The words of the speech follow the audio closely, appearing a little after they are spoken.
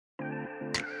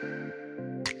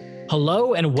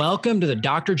Hello and welcome to the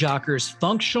Dr. Jockers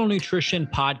Functional Nutrition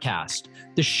Podcast,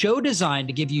 the show designed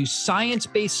to give you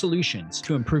science-based solutions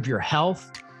to improve your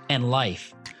health and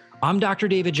life. I'm Dr.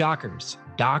 David Jockers,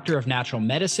 doctor of natural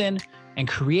medicine and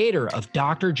creator of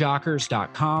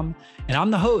drjockers.com, and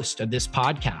I'm the host of this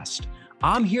podcast.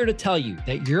 I'm here to tell you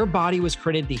that your body was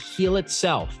created to heal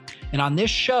itself, and on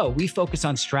this show, we focus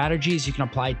on strategies you can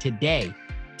apply today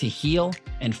to heal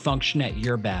and function at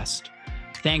your best.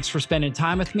 Thanks for spending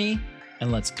time with me,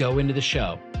 and let's go into the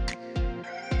show.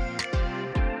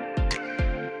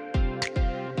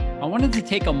 I wanted to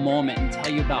take a moment and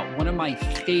tell you about one of my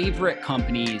favorite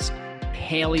companies,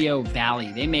 Paleo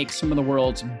Valley. They make some of the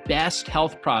world's best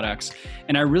health products,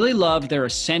 and I really love their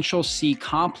Essential C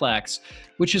Complex,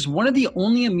 which is one of the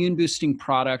only immune boosting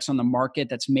products on the market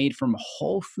that's made from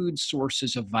whole food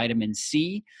sources of vitamin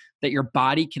C that your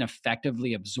body can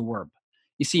effectively absorb.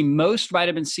 You see, most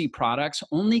vitamin C products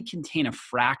only contain a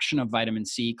fraction of vitamin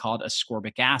C called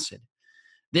ascorbic acid.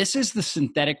 This is the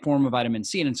synthetic form of vitamin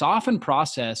C, and it's often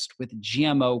processed with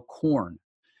GMO corn.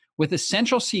 With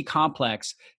Essential C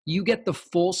Complex, you get the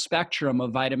full spectrum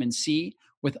of vitamin C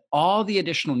with all the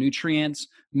additional nutrients,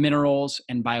 minerals,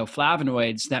 and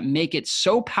bioflavonoids that make it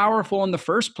so powerful in the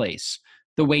first place,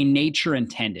 the way nature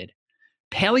intended.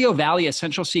 Paleo Valley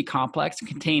Essential C Complex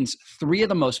contains three of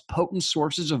the most potent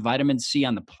sources of vitamin C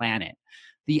on the planet: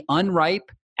 the unripe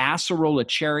acerola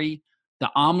cherry, the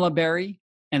amla berry,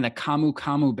 and the camu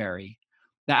camu berry.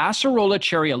 The acerola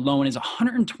cherry alone is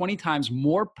 120 times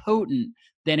more potent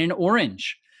than an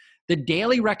orange. The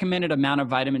daily recommended amount of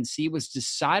vitamin C was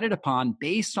decided upon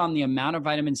based on the amount of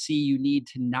vitamin C you need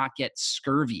to not get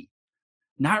scurvy,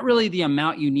 not really the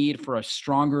amount you need for a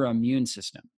stronger immune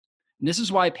system. And this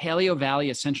is why Paleo Valley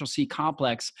Essential C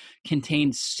Complex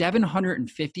contains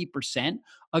 750%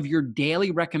 of your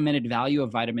daily recommended value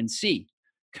of vitamin C,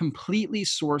 completely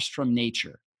sourced from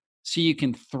nature, so you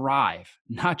can thrive,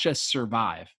 not just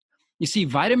survive. You see,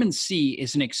 vitamin C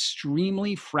is an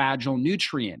extremely fragile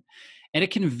nutrient, and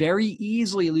it can very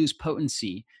easily lose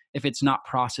potency if it's not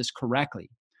processed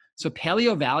correctly. So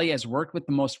Paleo Valley has worked with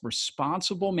the most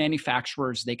responsible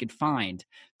manufacturers they could find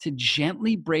to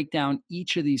gently break down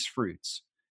each of these fruits.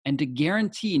 And to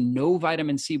guarantee no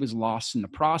vitamin C was lost in the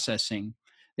processing,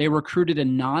 they recruited a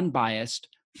non-biased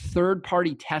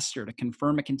third-party tester to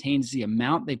confirm it contains the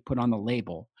amount they put on the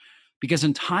label. Because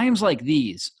in times like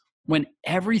these, when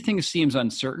everything seems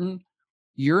uncertain,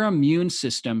 your immune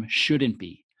system shouldn't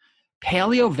be.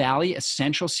 Paleo Valley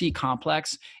Essential C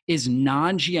Complex is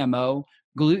non-GMO,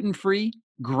 gluten-free,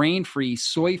 grain-free,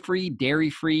 soy-free,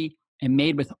 dairy-free, and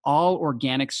made with all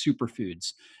organic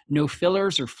superfoods. No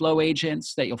fillers or flow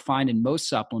agents that you'll find in most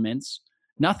supplements.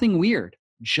 Nothing weird,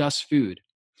 just food.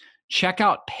 Check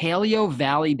out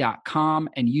paleovalley.com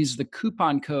and use the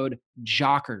coupon code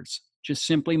JOCKERS, just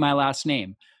simply my last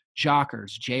name,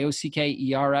 JOCKERS,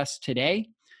 JOCKERS today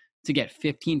to get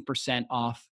 15%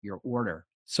 off your order.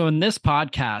 So in this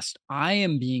podcast, I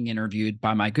am being interviewed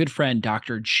by my good friend,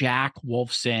 Dr. Jack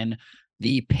Wolfson,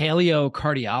 the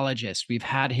paleocardiologist. We've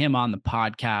had him on the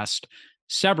podcast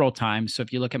several times. So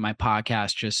if you look at my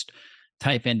podcast, just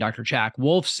type in Dr. Jack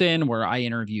Wolfson, where I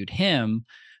interviewed him.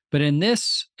 But in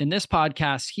this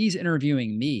podcast, he's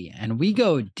interviewing me, and we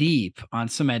go deep on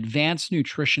some advanced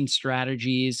nutrition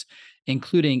strategies,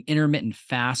 including intermittent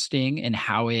fasting and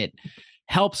how it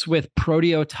helps with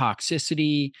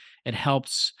proteotoxicity. It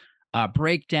helps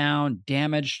break down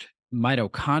damaged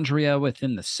mitochondria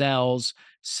within the cells,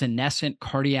 senescent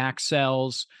cardiac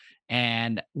cells,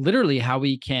 and literally how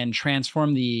we can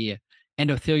transform the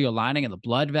endothelial lining of the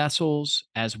blood vessels,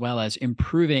 as well as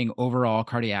improving overall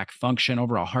cardiac function,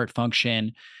 overall heart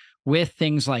function, with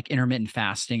things like intermittent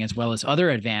fasting, as well as other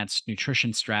advanced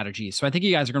nutrition strategies. So I think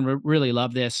you guys are going to really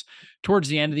love this. Towards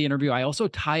the end of the interview, I also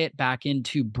tie it back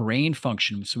into brain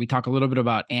function. So we talk a little bit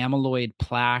about amyloid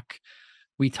plaque.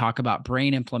 We talk about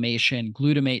brain inflammation,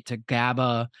 glutamate to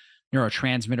GABA,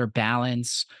 neurotransmitter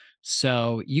balance.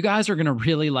 So you guys are going to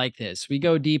really like this. We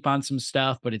go deep on some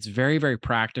stuff, but it's very, very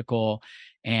practical.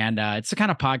 And it's the kind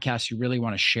of podcast you really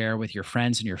want to share with your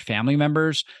friends and your family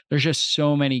members. There's just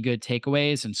so many good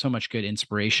takeaways and so much good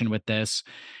inspiration with this.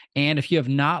 And if you have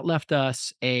not left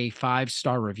us a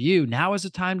 5-star review, now is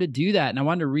the time to do that. And I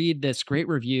wanted to read this great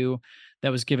review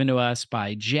that was given to us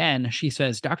by Jen. She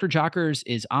says, Dr. Jockers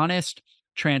is honest,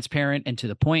 transparent, and to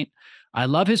the point. I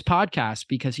love his podcast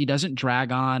because he doesn't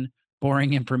drag on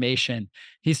boring information.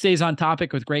 He stays on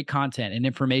topic with great content and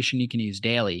information you can use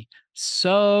daily.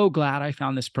 So glad I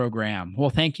found this program. Well,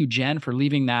 thank you, Jen, for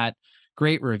leaving that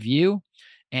great review.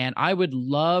 And I would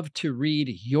love to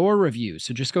read your review.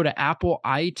 So just go to Apple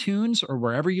iTunes or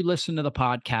wherever you listen to the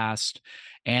podcast.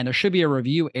 And there should be a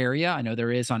review area. I know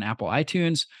there is on Apple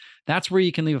iTunes. That's where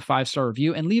you can leave a 5-star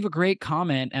review and leave a great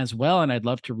comment as well. And I'd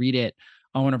love to read it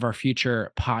on one of our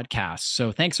future podcasts.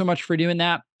 So thanks so much for doing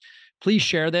that. Please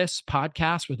share this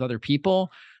podcast with other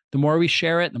people. The more we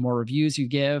share it, the more reviews you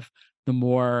give, the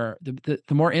more the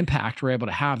more impact we're able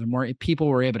to have, the more people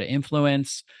we're able to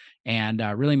influence and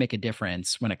really make a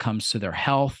difference when it comes to their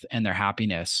health and their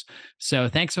happiness. So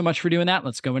thanks so much for doing that.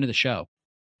 Let's go into the show.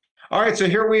 All right, so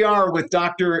here we are with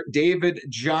Dr. David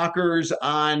Jockers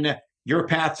on Your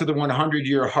Path to the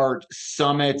 100-Year Heart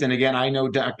Summit. And again, I know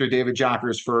Dr. David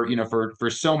Jockers for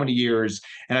so many years,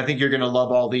 and I think you're going to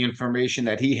love all the information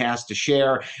that he has to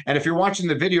share. And if you're watching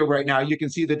the video right now, you can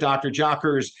see that Dr.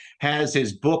 Jockers has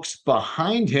his books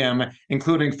behind him,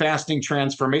 including Fasting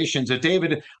Transformation. So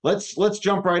David, let's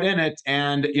jump right in it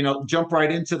and jump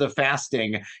right into the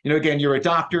fasting. Again, you're a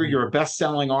doctor, you're a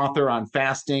best-selling author on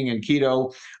fasting and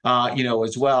keto,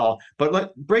 as well.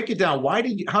 But break it down.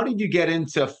 How did you get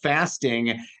into fasting,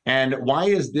 and why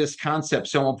is this concept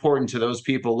so important to those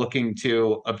people looking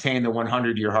to obtain the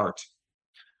 100-year heart?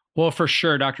 Well, for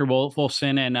sure, Dr.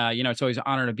 Wolfson. And, it's always an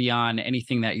honor to be on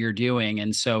anything that you're doing.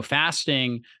 And so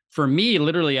fasting for me,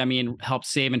 literally, helped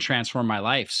save and transform my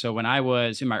life. So when I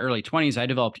was in my early 20s, I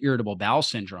developed irritable bowel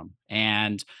syndrome,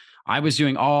 and I was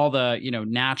doing all the,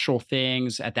 natural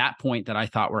things at that point that I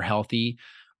thought were healthy,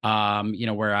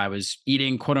 where I was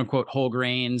eating quote unquote whole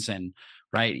grains and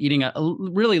eating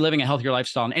really living a healthier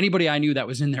lifestyle. And anybody I knew that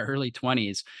was in their early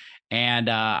 20s. And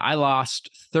I lost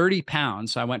 30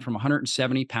 pounds. So I went from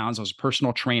 170 pounds. I was a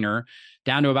personal trainer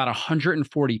down to about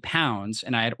 140 pounds.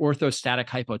 And I had orthostatic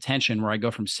hypotension, where I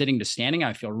go from sitting to standing.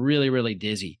 I feel really, really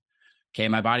dizzy. Okay.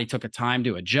 My body took a time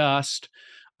to adjust.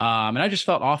 And I just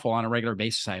felt awful on a regular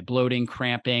basis. I had bloating,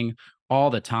 cramping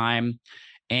all the time.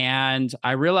 And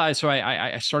I realized, so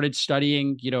I started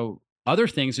studying, other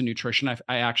things in nutrition.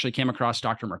 I actually came across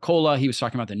Dr. Mercola. He was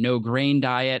talking about the no grain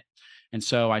diet. And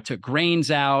so I took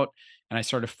grains out and I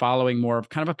started following more of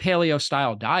kind of a paleo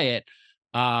style diet.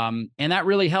 And that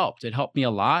really helped. It helped me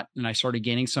a lot. And I started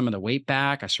gaining some of the weight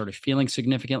back. I started feeling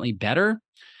significantly better.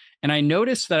 And I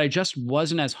noticed that I just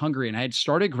wasn't as hungry. And I had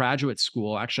started graduate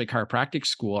school, actually chiropractic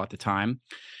school at the time.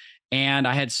 And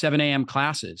I had 7 a.m.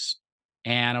 classes.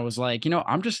 And I was like,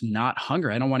 I'm just not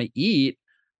hungry. I don't want to eat.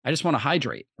 I just want to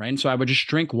hydrate. Right. And so I would just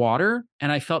drink water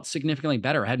and I felt significantly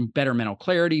better. I had better mental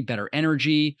clarity, better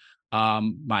energy.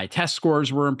 My test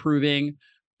scores were improving.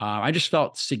 I just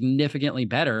felt significantly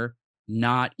better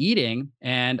not eating.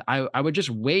 And I would just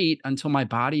wait until my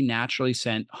body naturally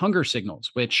sent hunger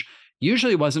signals, which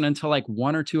usually wasn't until like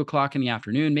 1 or 2 o'clock in the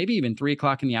afternoon, maybe even 3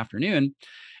 o'clock in the afternoon.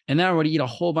 And then I would eat a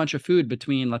whole bunch of food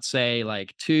between, let's say,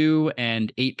 like 2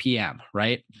 and 8 p.m.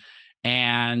 Right.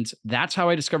 And that's how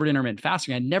I discovered intermittent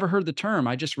fasting. I never heard the term.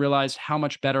 I just realized how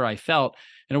much better I felt.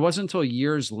 And it wasn't until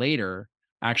years later,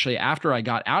 actually, after I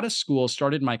got out of school,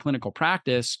 started my clinical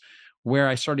practice, where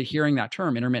I started hearing that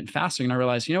term, intermittent fasting. And I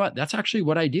realized, that's actually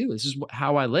what I do. This is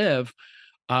how I live.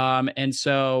 And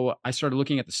so I started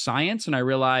looking at the science and I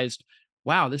realized,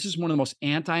 wow, this is one of the most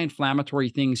anti-inflammatory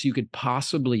things you could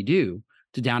possibly do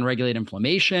to downregulate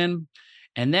inflammation.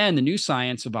 And then the new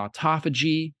science of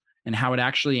autophagy and how it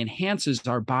actually enhances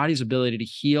our body's ability to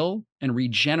heal and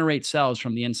regenerate cells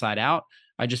from the inside out.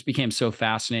 I just became so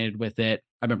fascinated with it.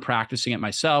 I've been practicing it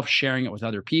myself, sharing it with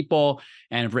other people,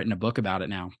 and I've written a book about it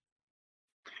now.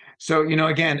 So,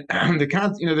 again,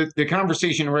 the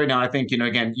conversation right now, I think,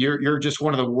 again, you're just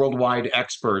one of the worldwide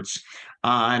experts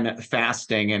on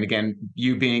fasting. And again,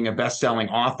 you being a best-selling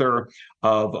author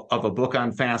of a book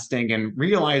on fasting, and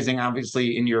realizing,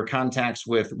 obviously, in your contacts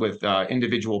with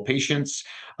individual patients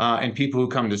and people who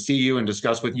come to see you and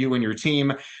discuss with you and your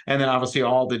team, and then obviously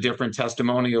all the different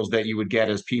testimonials that you would get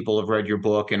as people have read your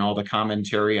book, and all the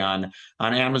commentary on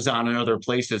Amazon and other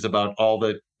places about all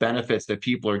the benefits that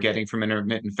people are getting from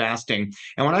intermittent fasting.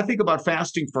 And when I think about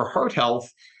fasting for heart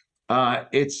health,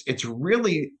 it's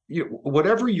really,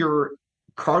 whatever your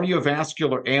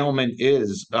cardiovascular ailment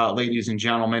is, ladies and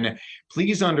gentlemen,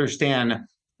 please understand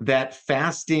that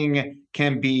fasting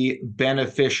can be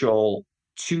beneficial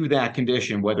to that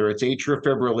condition, whether it's atrial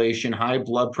fibrillation, high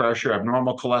blood pressure,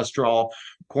 abnormal cholesterol,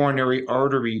 coronary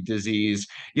artery disease.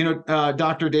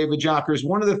 Dr. David Jockers,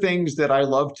 one of the things that I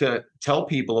love to tell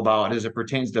people about as it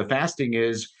pertains to fasting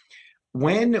is,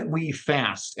 when we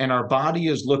fast and our body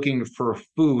is looking for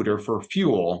food or for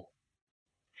fuel,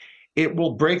 it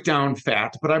will break down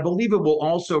fat, but I believe it will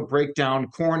also break down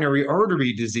coronary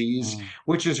artery disease, Mm.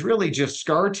 which is really just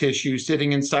scar tissue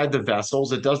sitting inside the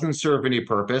vessels. It doesn't serve any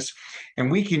purpose,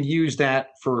 and we can use that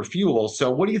for fuel.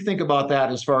 So, what do you think about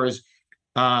that as far as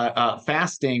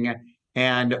fasting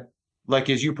and, like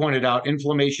as you pointed out,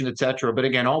 inflammation, et cetera? But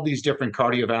again, all these different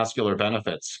cardiovascular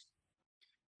benefits.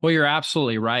 Well, you're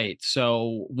absolutely right.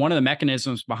 So one of the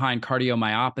mechanisms behind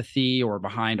cardiomyopathy or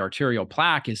behind arterial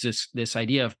plaque is this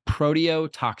idea of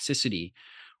proteotoxicity,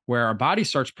 where our body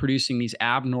starts producing these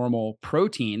abnormal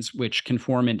proteins, which can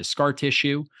form into scar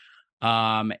tissue.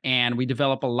 And we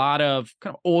develop a lot of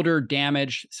kind of older,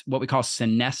 damaged, what we call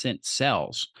senescent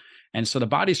cells. And so the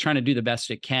body's trying to do the best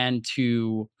it can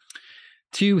to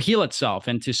heal itself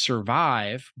and to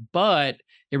survive, but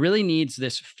it really needs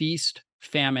this feast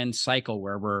famine cycle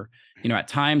where we're, at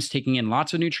times taking in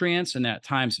lots of nutrients and at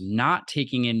times not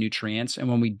taking in nutrients. And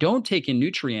when we don't take in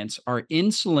nutrients, our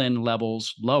insulin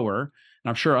levels lower. And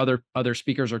I'm sure other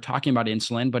speakers are talking about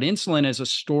insulin, but insulin is a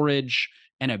storage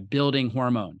and a building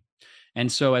hormone.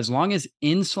 And so as long as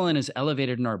insulin is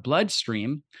elevated in our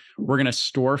bloodstream, we're going to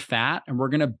store fat and we're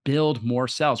going to build more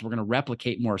cells. We're going to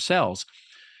replicate more cells.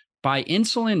 By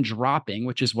insulin dropping,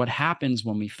 which is what happens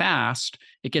when we fast,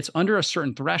 it gets under a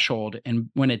certain threshold.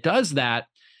 And when it does that,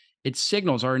 it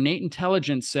signals our innate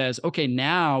intelligence says, okay,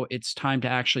 now it's time to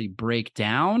actually break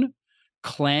down,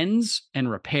 cleanse, and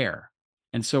repair.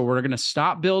 And so we're going to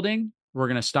stop building, we're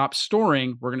going to stop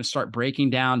storing, we're going to start breaking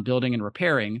down, building, and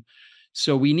repairing.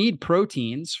 So we need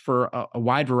proteins for a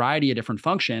wide variety of different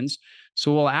functions.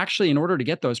 So we'll actually, in order to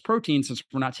get those proteins, since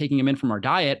we're not taking them in from our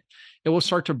diet, it will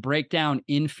start to break down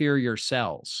inferior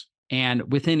cells.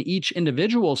 And within each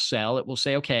individual cell, it will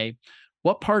say, okay,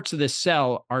 what parts of this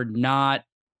cell are not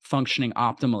functioning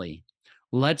optimally?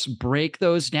 Let's break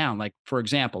those down. Like, for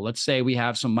example, let's say we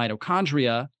have some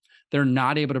mitochondria. They're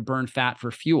not able to burn fat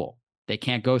for fuel. They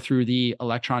can't go through the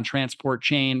electron transport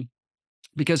chain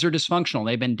because they're dysfunctional.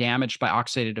 They've been damaged by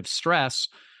oxidative stress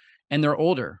and they're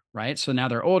older, right? So now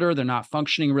they're older, they're not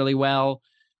functioning really well.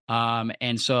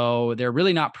 And so they're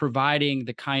really not providing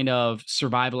the kind of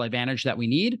survival advantage that we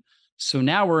need. So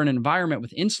now we're in an environment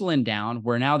with insulin down,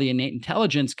 where now the innate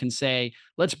intelligence can say,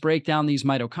 let's break down these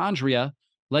mitochondria.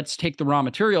 Let's take the raw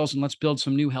materials and let's build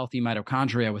some new healthy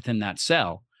mitochondria within that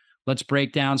cell. Let's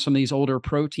break down some of these older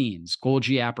proteins,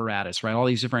 Golgi apparatus, right? All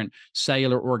these different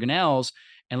cellular organelles,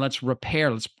 and let's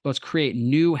repair. Let's create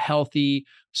new, healthy,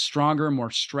 stronger,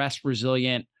 more stress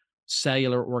resilient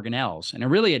cellular organelles. And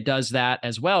it does that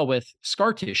as well with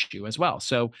scar tissue as well.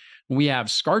 So when we have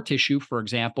scar tissue, for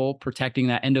example, protecting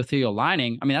that endothelial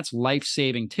lining, I mean, that's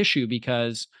life-saving tissue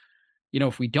because,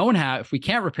 if we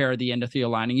can't repair the endothelial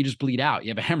lining, you just bleed out.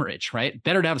 You have a hemorrhage, right?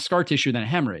 Better to have a scar tissue than a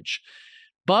hemorrhage.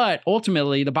 But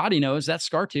ultimately, the body knows that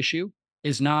scar tissue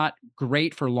is not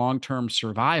great for long-term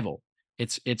survival.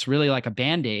 It's really like a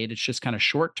Band-Aid. It's just kind of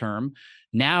short term.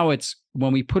 Now it's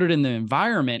when we put it in the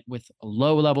environment with a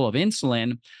low level of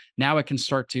insulin, now it can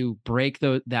start to break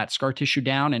that scar tissue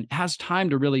down and has time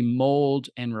to really mold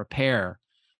and repair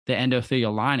the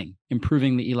endothelial lining,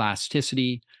 improving the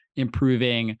elasticity,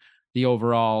 improving the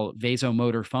overall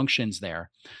vasomotor functions there.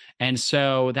 And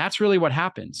so that's really what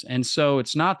happens. And so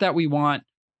it's not that we want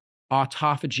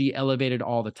autophagy elevated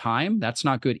all the time. That's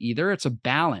not good either. It's a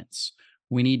balance.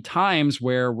 We need times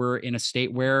where we're in a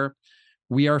state where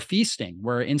we are feasting,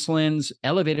 where insulin's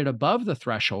elevated above the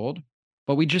threshold,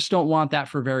 but we just don't want that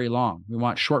for very long. We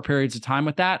want short periods of time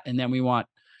with that. And then we want,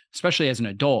 especially as an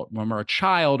adult, when we're a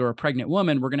child or a pregnant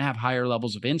woman, we're going to have higher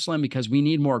levels of insulin because we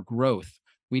need more growth.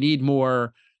 We need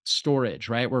more storage,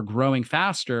 right? We're growing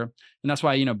faster. And that's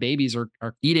why, babies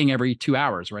are eating every 2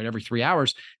 hours, right? Every 3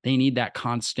 hours, they need that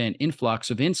constant influx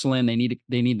of insulin. They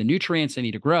need the nutrients, they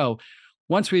need to grow.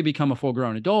 Once we become a full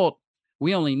grown adult,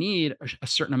 we only need a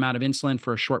certain amount of insulin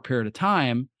for a short period of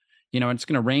time. And it's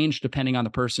going to range depending on the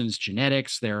person's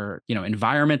genetics, their,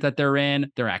 environment that they're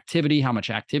in, their activity, how much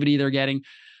activity they're getting,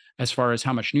 as far as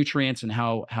how much nutrients and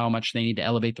how much they need to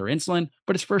elevate their insulin.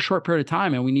 But it's for a short period of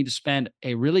time. And we need to spend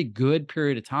a really good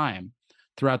period of time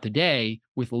throughout the day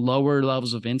with lower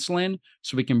levels of insulin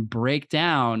so we can break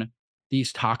down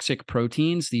these toxic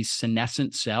proteins, these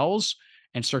senescent cells,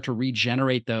 and start to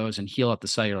regenerate those and heal at the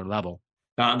cellular level.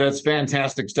 That's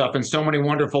fantastic stuff, and so many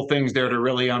wonderful things there to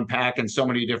really unpack, and so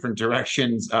many different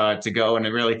directions to go. And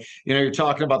it really, you're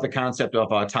talking about the concept of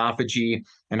autophagy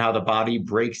and how the body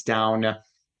breaks down,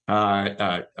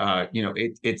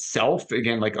 itself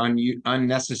again, like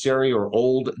unnecessary or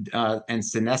old and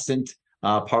senescent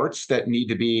parts that need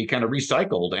to be kind of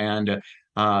recycled. And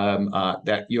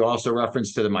that you also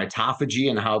reference to the mitophagy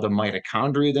and how the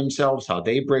mitochondria themselves, how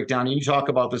they break down. And you talk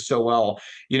about this so well,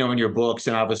 in your books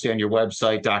and obviously on your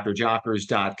website,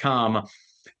 drjockers.com.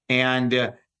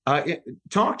 And uh,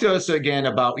 talk to us again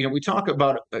about, we talk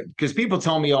about, because people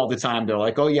tell me all the time, they're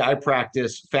like, oh, yeah, I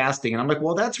practice fasting. And I'm like,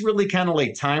 well, that's really kind of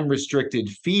like time restricted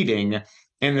feeding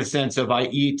in the sense of I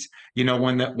eat,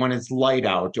 when it's light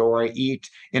out, or I eat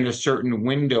in a certain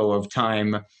window of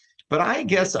time. But I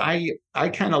guess I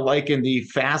kind of liken the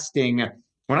fasting.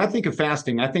 When I think of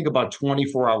fasting, I think about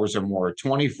 24 hours or more,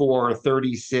 24,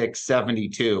 36,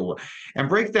 72, and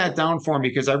break that down for me,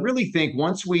 because I really think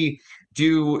once we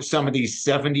do some of these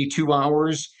 72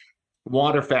 hours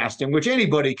water fasting, which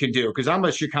anybody can do, because I'm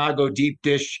a Chicago deep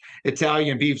dish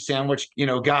Italian beef sandwich,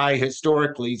 guy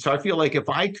historically. So I feel like if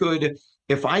I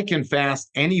can fast,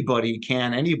 anybody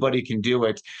can do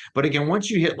it. But again,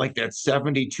 once you hit like that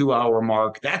 72-hour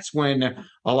mark, that's when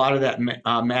a lot of that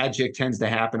magic tends to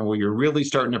happen, where you're really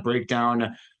starting to break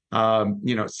down,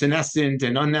 senescent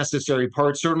and unnecessary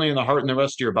parts, certainly in the heart and the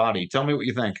rest of your body. Tell me what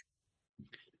you think.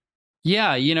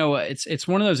 Yeah, it's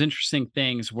one of those interesting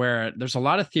things where there's a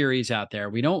lot of theories out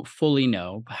there. We don't fully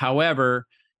know. However,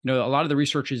 a lot of the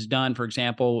research is done, for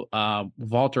example,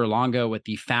 Walter Longo with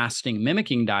the fasting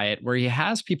mimicking diet, where he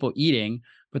has people eating,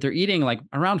 but they're eating like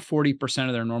around 40%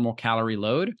 of their normal calorie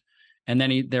load. And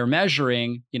then they're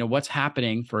measuring, what's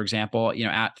happening, for example,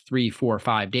 at 3, 4,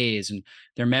 5 days. And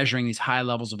they're measuring these high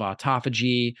levels of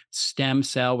autophagy, stem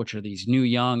cell, which are these new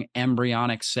young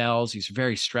embryonic cells, these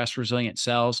very stress resilient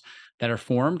cells that are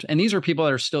formed. And these are people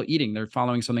that are still eating. They're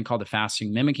following something called the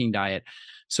fasting mimicking diet.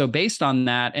 So based on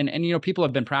that, and people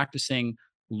have been practicing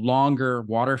longer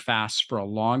water fasts for a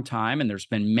long time. And there's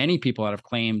been many people that have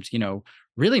claimed,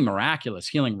 really miraculous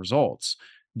healing results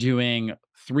doing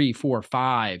 3, 4,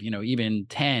 5, even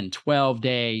 10,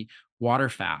 12-day water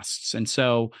fasts. And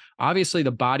so obviously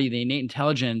the body, the innate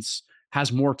intelligence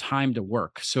has more time to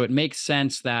work. So it makes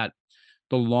sense that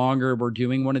the longer we're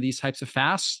doing one of these types of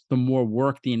fasts, the more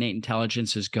work the innate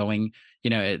intelligence is going,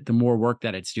 the more work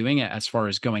that it's doing as far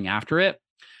as going after it.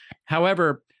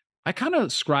 However, I kind of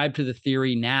ascribe to the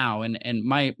theory now, and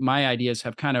my ideas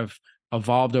have kind of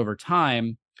evolved over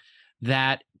time,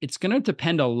 that it's going to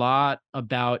depend a lot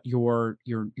about your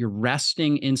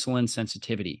resting insulin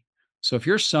sensitivity. So if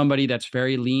you're somebody that's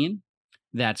very lean,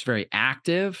 that's very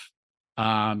active,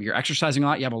 you're exercising a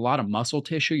lot, you have a lot of muscle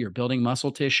tissue, you're building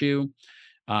muscle tissue,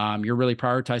 you're really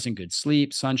prioritizing good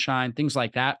sleep, sunshine, things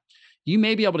like that, you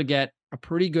may be able to get a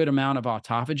pretty good amount of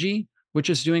autophagy, which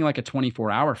is doing like a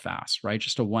 24-hour fast, right?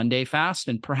 Just a one-day fast,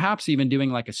 and perhaps even doing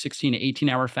like a 16 to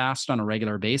 18-hour fast on a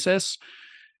regular basis.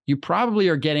 You probably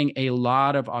are getting a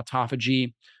lot of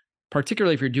autophagy,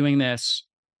 particularly if you're doing this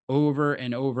over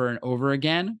and over and over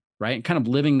again, right? And kind of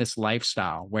living this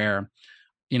lifestyle where,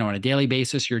 on a daily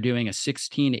basis, you're doing a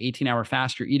 16 to 18-hour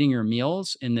fast, you're eating your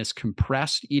meals in this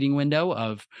compressed eating window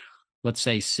of, let's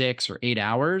say, 6 or 8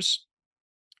 hours.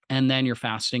 And then you're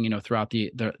fasting, throughout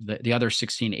the other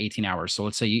 16 to 18 hours. So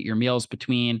let's say you eat your meals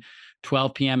between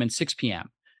 12 p.m. and 6 p.m.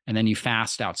 And then you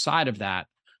fast outside of that.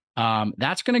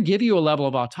 That's going to give you a level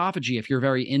of autophagy if you're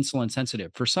very insulin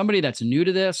sensitive. For somebody that's new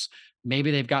to this, maybe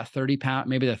they've got 30 pounds,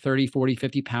 maybe they're 30, 40,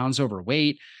 50 pounds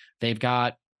overweight. They've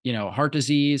got, heart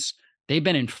disease. They've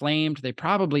been inflamed. They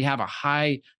probably have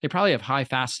high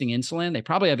fasting insulin. They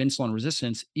probably have insulin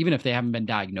resistance, even if they haven't been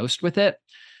diagnosed with it.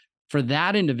 For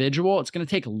that individual, it's going to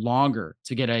take longer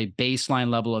to get a baseline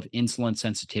level of insulin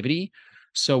sensitivity.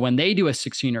 So when they do a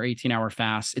 16 or 18-hour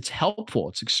fast, it's helpful.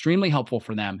 It's extremely helpful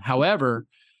for them. However,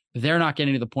 they're not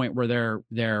getting to the point where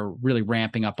they're really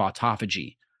ramping up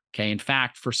autophagy. Okay. In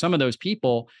fact, for some of those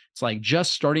people, it's like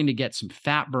just starting to get some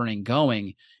fat burning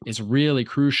going is really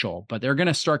crucial, but they're going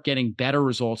to start getting better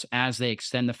results as they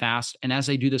extend the fast and as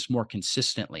they do this more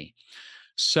consistently.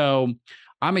 So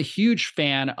I'm a huge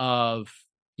fan of,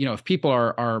 if people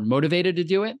are motivated to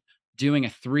do it, doing a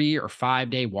 3 or 5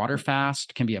 day water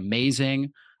fast can be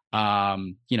amazing.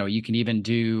 You can even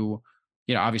do,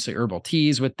 obviously herbal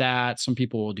teas with that. Some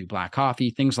people will do black coffee,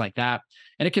 things like that.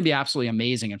 And it can be absolutely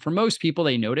amazing. And for most people,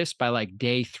 they notice by like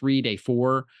day 3, day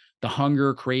 4, the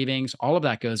hunger, cravings, all of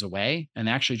that goes away. And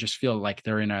they actually just feel like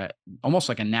they're in almost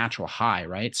like a natural high,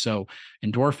 right? So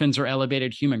endorphins are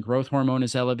elevated, human growth hormone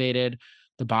is elevated.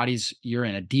 You're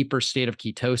in a deeper state of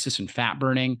ketosis and fat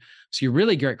burning. So you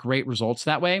really get great results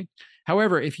that way.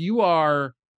 However, if you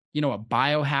are, a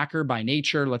biohacker by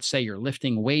nature, let's say you're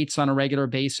lifting weights on a regular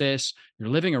basis, you're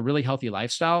living a really healthy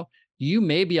lifestyle, you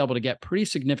may be able to get pretty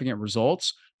significant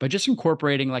results by just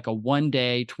incorporating like a 1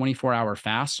 day, 24-hour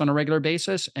fast on a regular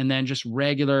basis, and then just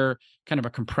regular kind of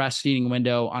a compressed eating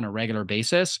window on a regular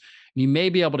basis. You may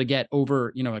be able to get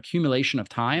over, accumulation of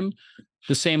time,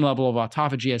 the same level of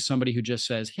autophagy as somebody who just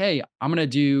says, hey, I'm going to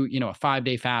do, a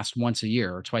 5-day fast once a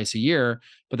year or twice a year,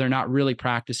 but they're not really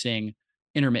practicing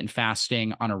intermittent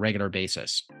fasting on a regular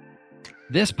basis.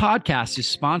 This podcast is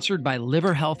sponsored by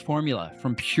Liver Health Formula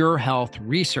from Pure Health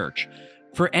Research.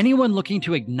 For anyone looking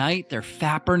to ignite their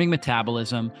fat-burning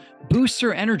metabolism, boost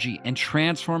their energy, and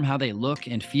transform how they look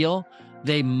and feel,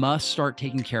 they must start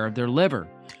taking care of their liver.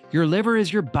 Your liver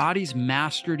is your body's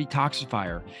master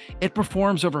detoxifier. It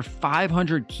performs over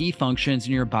 500 key functions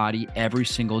in your body every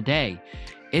single day.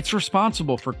 It's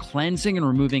responsible for cleansing and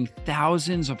removing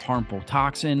thousands of harmful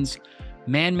toxins,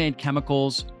 man-made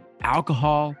chemicals,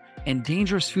 alcohol, and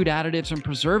dangerous food additives and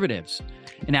preservatives.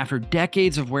 And after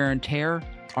decades of wear and tear,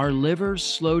 our livers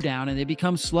slow down and they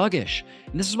become sluggish.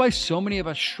 And this is why so many of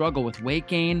us struggle with weight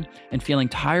gain and feeling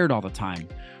tired all the time.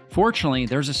 Fortunately,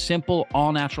 there's a simple,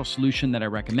 all-natural solution that I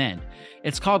recommend.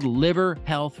 It's called Liver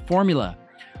Health Formula.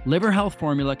 Liver Health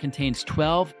Formula contains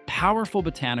 12 powerful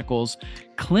botanicals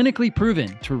clinically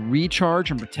proven to recharge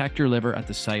and protect your liver at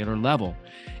the cellular level.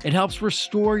 It helps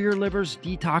restore your liver's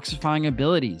detoxifying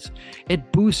abilities.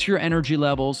 It boosts your energy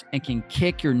levels and can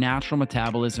kick your natural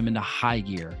metabolism into high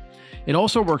gear. It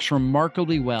also works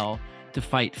remarkably well to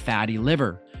fight fatty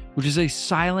liver, which is a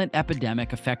silent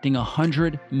epidemic affecting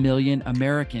 100 million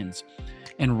Americans.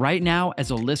 And right now, as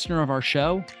a listener of our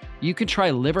show, you can try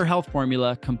Liver Health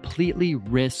Formula completely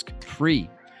risk-free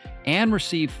and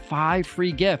receive 5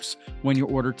 free gifts when you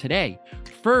order today.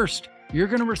 First, you're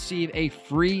going to receive a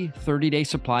free 30-day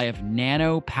supply of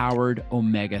nano-powered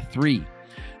omega-3.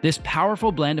 This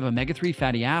powerful blend of omega-3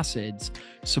 fatty acids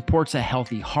supports a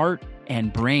healthy heart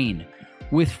and brain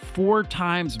with 4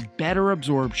 times better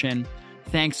absorption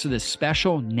thanks to this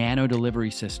special nano delivery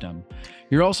system.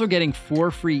 You're also getting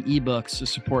 4 free ebooks to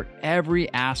support every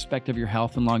aspect of your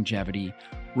health and longevity,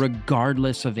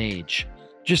 regardless of age.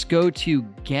 Just go to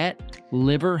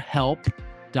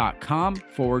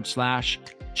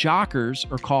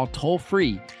getliverhelp.com/jockers or call toll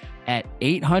free at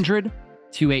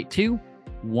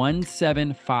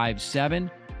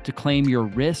 800-282-1757 to claim your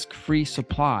risk-free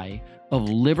supply of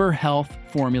Liver Health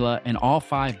Formula and all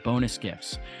 5 bonus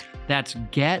gifts. That's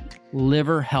Get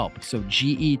Liver Help. So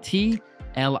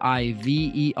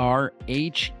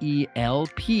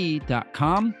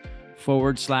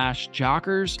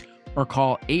GetLiverhelp.com/jockers or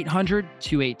call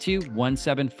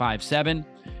 800-282-1757.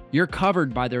 You're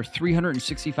covered by their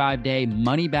 365-day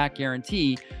money-back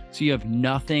guarantee, so you have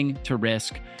nothing to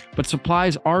risk. But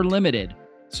supplies are limited.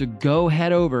 So go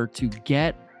head over to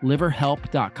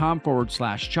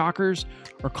getliverhelp.com/jockers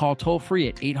or call toll free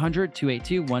at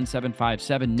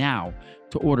 800-282-1757 now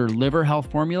to order Liver Health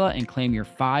Formula and claim your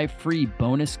 5 free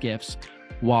bonus gifts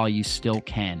while you still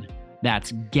can.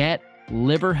 That's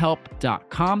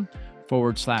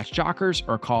getliverhelp.com/jockers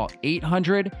or call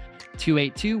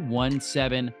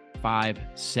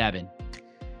 800-282-1757.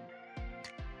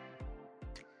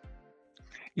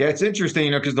 Yeah, it's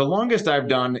interesting, because the longest I've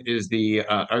done is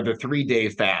are the 3-day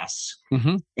fasts.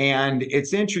 Mm-hmm. And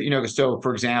it's interesting, so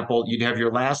for example, you'd have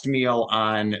your last meal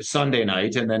on Sunday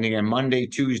night, and then again, Monday,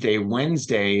 Tuesday,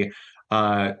 Wednesday,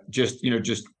 just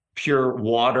pure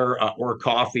water or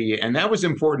coffee. And that was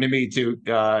important to me too,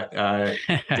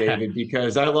 David,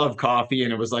 because I love coffee.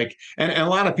 And it was like, and a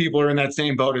lot of people are in that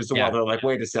same boat as well. Yeah. They're like,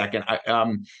 wait a second,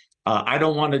 I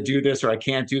don't want to do this, or I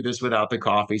can't do this without the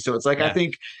coffee. So it's like, yeah. I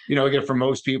think, again, for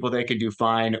most people, they could do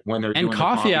fine when they're doing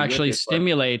coffee actually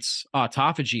stimulates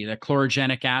autophagy. The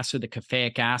chlorogenic acid, the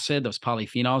caffeic acid, those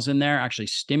polyphenols in there actually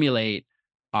stimulate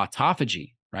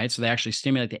autophagy, right? So they actually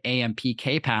stimulate the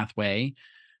AMPK pathway,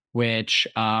 which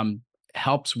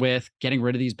helps with getting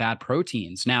rid of these bad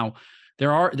proteins. Now,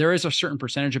 there is a certain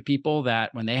percentage of people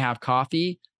that when they have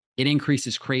coffee, it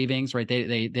increases cravings, right?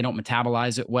 They don't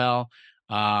metabolize it well.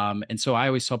 And so I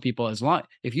always tell people,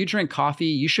 if you drink coffee,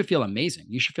 you should feel amazing.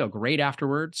 You should feel great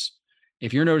afterwards.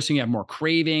 If you're noticing you have more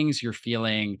cravings, you're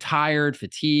feeling tired,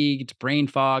 fatigued, brain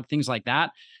fog, things like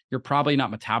that, you're probably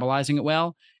not metabolizing it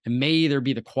well. It may either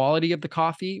be the quality of the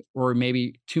coffee or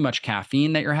maybe too much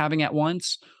caffeine that you're having at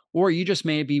once, or you just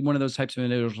may be one of those types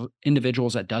of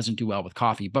individuals that doesn't do well with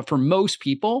coffee. But for most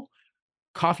people,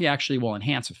 coffee actually will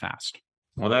enhance a fast.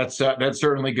 Well, that's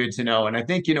certainly good to know. And I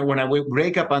think, when I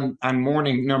wake up on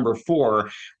morning number 4,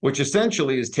 which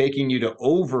essentially is taking you to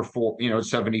over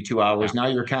 72 hours. Yeah. Now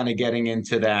you're kind of getting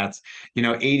into that,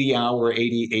 80 hour,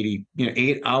 80,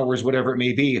 8 hours, whatever it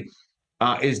may be.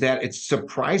 is that it's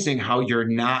surprising how you're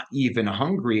not even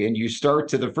hungry. And you start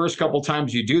to the first couple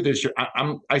times you do this,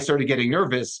 I started getting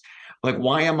nervous. Like,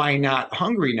 why am I not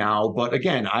hungry now? But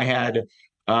again, I had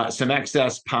some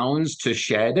excess pounds to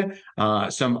shed,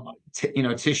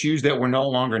 tissues that were no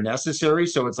longer necessary.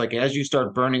 So it's like as you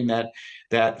start burning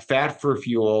that fat for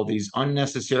fuel, these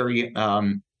unnecessary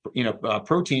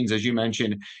proteins, as you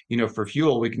mentioned, for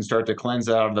fuel, we can start to cleanse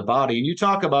that out of the body. And you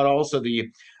talk about also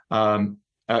um,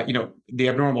 the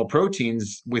abnormal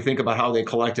proteins. We think about how they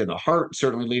collect in the heart,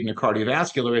 certainly leading to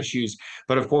cardiovascular issues.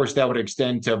 But of course, that would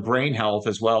extend to brain health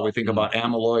as well. We think about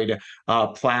amyloid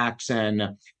plaques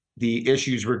and the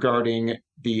issues regarding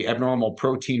the abnormal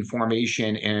protein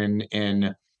formation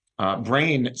in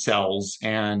brain cells,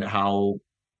 and how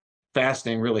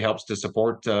fasting really helps to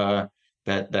support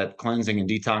that cleansing and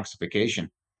detoxification.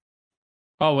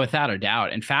 Oh, without a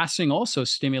doubt. And fasting also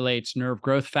stimulates nerve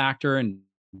growth factor and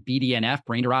BDNF,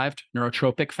 brain derived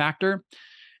neurotropic factor.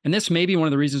 And this may be one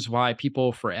of the reasons why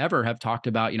people forever have talked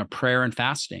about, prayer and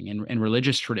fasting and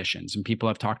religious traditions. And people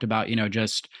have talked about,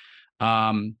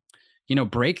 um,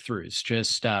 breakthroughs,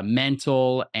 just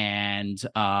mental and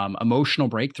emotional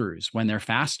breakthroughs when they're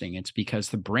fasting. It's because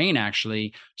the brain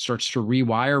actually starts to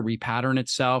rewire, repattern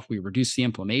itself. We reduce the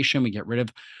inflammation. We get rid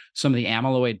of some of the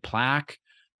amyloid plaque.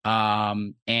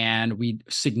 And we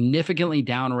significantly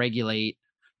downregulate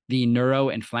the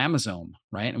neuroinflammasome,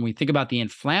 right? And we think about the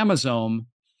inflammasome,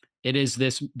 it is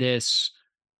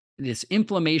this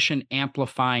inflammation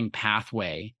amplifying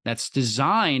pathway that's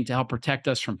designed to help protect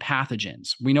us from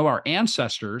pathogens. We know our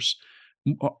ancestors,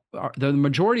 the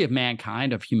majority of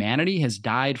mankind, of humanity, has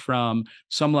died from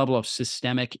some level of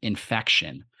systemic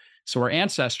infection. So our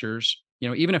ancestors,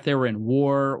 even if they were in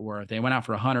war or if they went out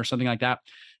for a hunt or something like that,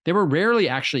 they were rarely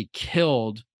actually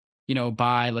killed,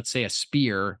 by, let's say, a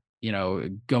spear,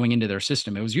 going into their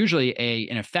system. It was usually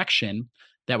an infection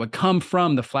that would come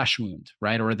from the flesh wound,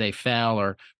 right? Or they fell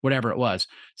or whatever it was.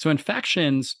 So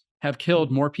infections have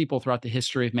killed more people throughout the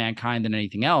history of mankind than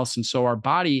anything else. And so our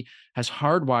body has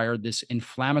hardwired this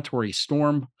inflammatory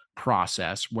storm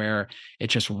process where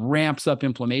it just ramps up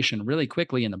inflammation really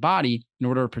quickly in the body in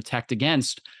order to protect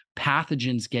against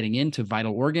pathogens getting into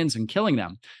vital organs and killing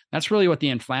them. That's really what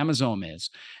the inflammasome is.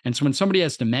 And so when somebody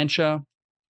has dementia,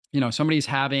 somebody's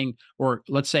having, or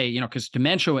let's say, because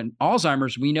dementia and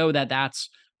Alzheimer's, we know that that's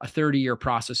a 30-year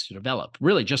process to develop,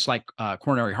 really just like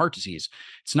coronary heart disease.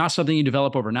 It's not something you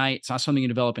develop overnight. It's not something you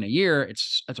develop in a year.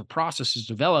 It's a process that's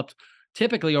developed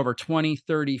typically over 20,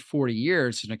 30, 40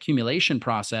 years. It's an accumulation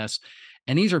process.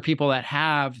 And these are people that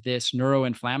have this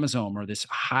neuroinflammasome, or this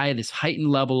heightened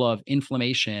level of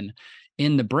inflammation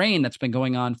in the brain that's been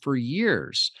going on for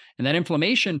years. And that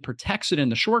inflammation protects it in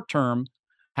the short term.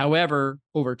 However,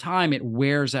 over time, it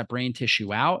wears that brain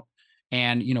tissue out.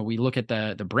 And, we look at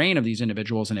the brain of these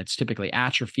individuals, and it's typically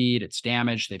atrophied, it's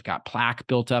damaged, they've got plaque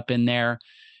built up in there.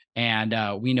 And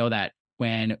we know that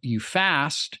when you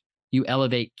fast, you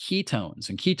elevate ketones,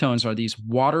 and ketones are these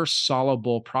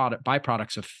water-soluble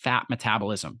byproducts of fat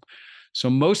metabolism. So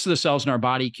most of the cells in our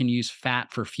body can use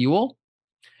fat for fuel,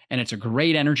 and it's a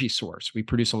great energy source. We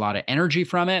produce a lot of energy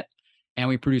from it, and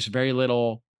we produce very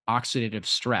little oxidative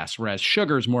stress, whereas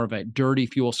sugar is more of a dirty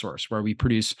fuel source where we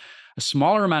produce a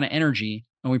smaller amount of energy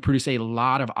and we produce a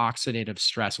lot of oxidative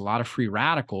stress, a lot of free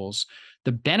radicals.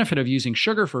 The benefit of using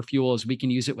sugar for fuel is we can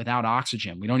use it without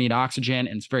oxygen. We don't need oxygen,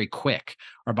 and it's very quick.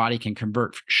 Our body can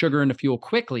convert sugar into fuel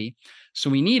quickly, so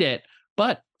we need it.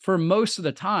 But for most of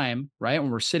the time, right,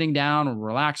 when we're sitting down or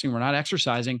relaxing, we're not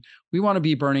exercising, we want to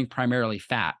be burning primarily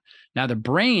fat. Now, the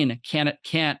brain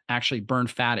can't actually burn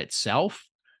fat itself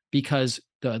because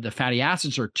the fatty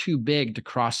acids are too big to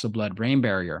cross the blood-brain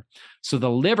barrier. So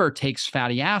the liver takes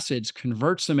fatty acids,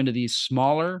 converts them into these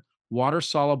smaller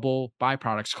water-soluble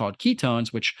byproducts called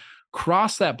ketones, which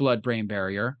cross that blood-brain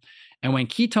barrier. And when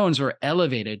ketones are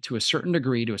elevated to a certain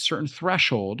degree, to a certain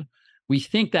threshold, we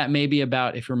think that maybe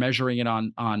about, if you're measuring it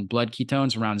on blood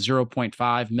ketones, around 0.5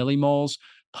 millimoles,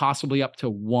 possibly up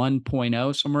to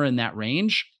 1.0, somewhere in that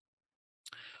range.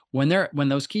 When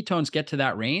those ketones get to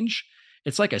that range,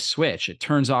 it's like a switch. It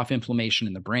turns off inflammation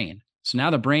in the brain. So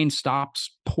now the brain stops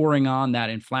pouring on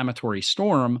that inflammatory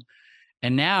storm,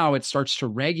 and now it starts to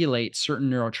regulate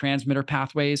certain neurotransmitter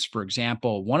pathways. For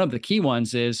example, one of the key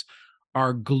ones is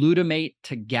our glutamate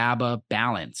to GABA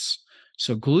balance.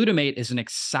 So glutamate is an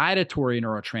excitatory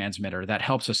neurotransmitter that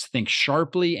helps us think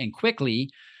sharply and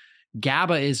quickly.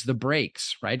 GABA is the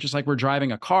brakes, right? Just like we're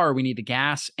driving a car, we need the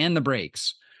gas and the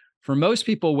brakes. For most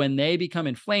people, when they become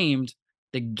inflamed,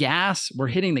 we're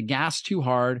hitting the gas too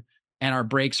hard, and our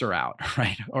brakes are out,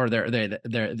 right? Or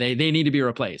they need to be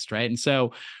replaced, right? And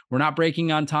so we're not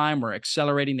braking on time, we're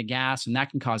accelerating the gas, and that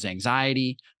can cause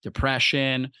anxiety,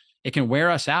 depression. It can wear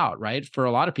us out, right? For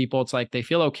a lot of people, it's like they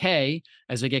feel okay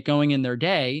as they get going in their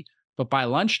day, but by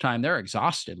lunchtime, they're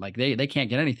exhausted. Like they can't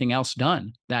get anything else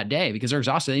done that day because they're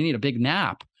exhausted. They need a big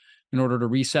nap in order to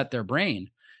reset their brain.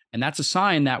 And that's a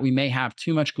sign that we may have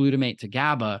too much glutamate to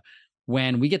GABA.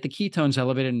 When we get the ketones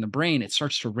elevated in the brain, it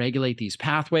starts to regulate these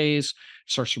pathways,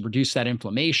 starts to reduce that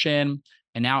inflammation.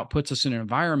 And now it puts us in an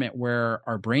environment where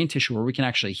our brain tissue, where we can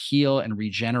actually heal and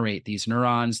regenerate these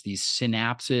neurons, these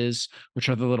synapses, which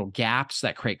are the little gaps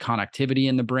that create connectivity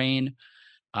in the brain.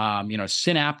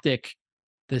 Synaptic,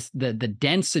 the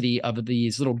density of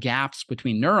these little gaps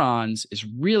between neurons is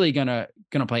really gonna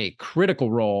play a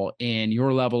critical role in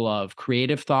your level of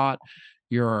creative thought,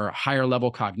 your higher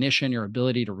level cognition, your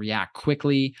ability to react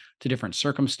quickly to different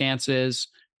circumstances,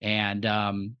 and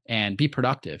be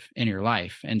productive in your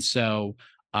life. And so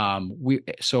when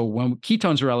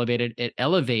ketones are elevated, it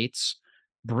elevates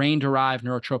brain-derived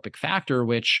neurotropic factor,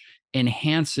 which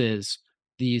enhances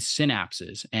these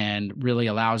synapses and really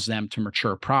allows them to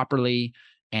mature properly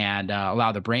and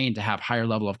allow the brain to have higher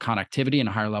level of connectivity and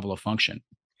a higher level of function.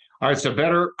 All right, so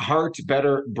better heart,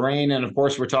 better brain. And of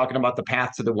course, we're talking about the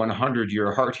path to the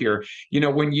 100-year heart here.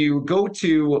 When you go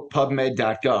to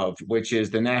PubMed.gov, which is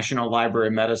the National Library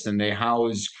of Medicine, they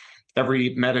house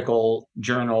every medical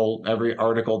journal, every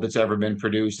article that's ever been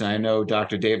produced. And I know,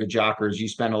 Dr. David Jockers, you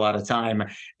spend a lot of time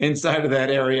inside of that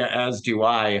area, as do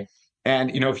I. And,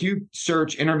 if you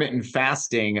search intermittent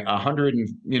fasting,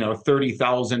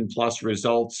 130,000 plus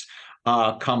results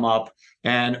come up.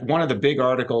 And one of the big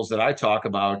articles that I talk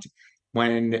about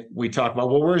when we talk about,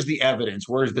 well, where's the evidence?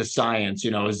 Where's the science?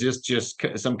 Is this just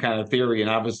some kind of theory? And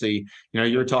obviously,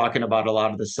 you're talking about a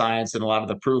lot of the science and a lot of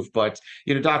the proof. But,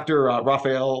 Dr.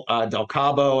 Rafael Del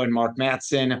Cabo and Mark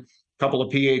Mattson, a couple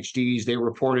of PhDs, they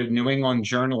reported in New England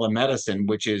Journal of Medicine,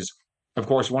 which is, of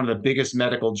course, one of the biggest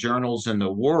medical journals in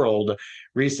the world,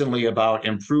 recently about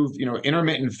improved,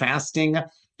 intermittent fasting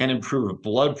and improved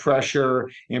blood pressure,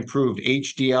 improved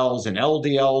HDLs and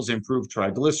LDLs, improved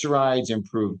triglycerides,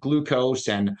 improved glucose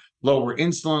and lower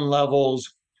insulin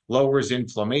levels, lowers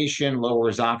inflammation,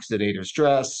 lowers oxidative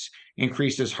stress,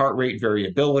 increases heart rate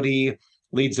variability,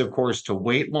 leads, of course, to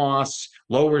weight loss,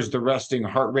 lowers the resting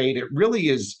heart rate. It really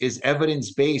is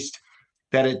evidence-based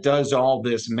that it does all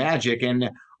this magic.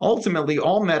 And ultimately,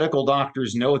 all medical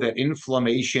doctors know that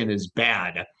inflammation is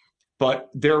bad. But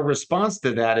their response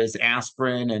to that is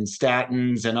aspirin and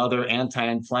statins and other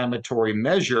anti-inflammatory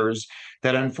measures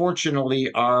that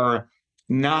unfortunately are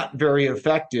not very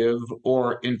effective,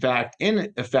 or in fact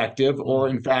ineffective, or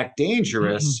in fact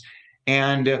dangerous.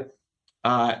 Mm-hmm.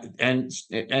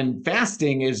 And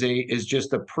fasting is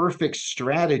just the perfect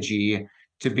strategy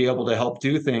to be able to help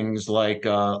do things like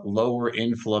lower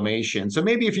inflammation. So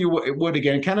maybe if you would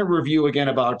again, kind of review again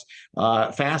about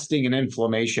fasting and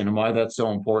inflammation and why that's so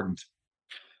important.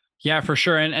 Yeah, for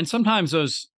sure. And sometimes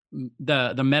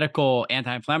the medical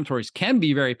anti-inflammatories can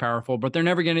be very powerful, but they're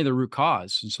never getting to the root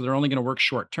cause. And so they're only going to work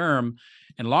short term,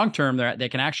 and long term, they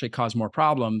can actually cause more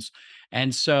problems.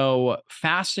 And so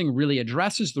fasting really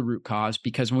addresses the root cause,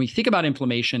 because when we think about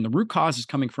inflammation, the root cause is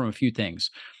coming from a few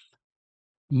things.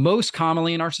 Most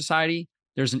commonly in our society,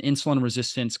 there's an insulin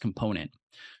resistance component.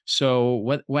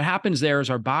 So what happens there is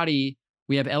our body,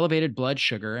 we have elevated blood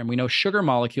sugar, and we know sugar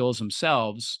molecules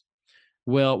themselves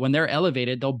will, when they're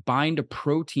elevated, they'll bind to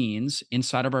proteins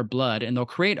inside of our blood, and they'll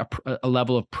create a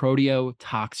level of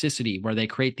proteotoxicity, where they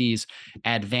create these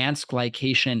advanced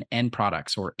glycation end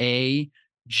products, or AGEs.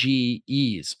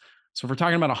 So if we're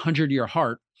talking about a 100-year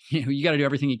heart, you got to do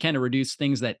everything you can to reduce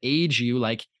things that age you,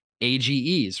 like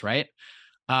AGEs, right?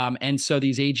 And so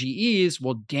these AGEs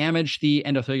will damage the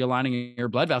endothelial lining of your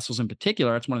blood vessels in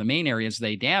particular. That's one of the main areas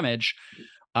they damage,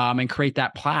 and create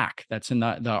that plaque that's in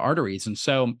the arteries. And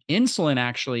so insulin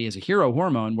actually is a hero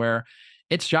hormone, where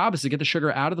its job is to get the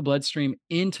sugar out of the bloodstream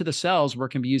into the cells where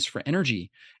it can be used for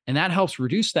energy. And that helps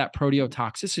reduce that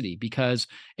proteotoxicity, because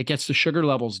it gets the sugar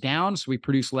levels down, so we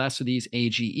produce less of these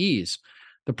AGEs.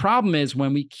 The problem is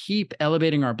when we keep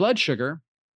elevating our blood sugar,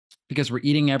 because we're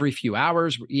eating every few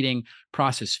hours, we're eating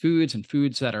processed foods and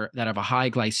foods that have a high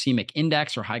glycemic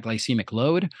index or high glycemic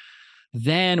load,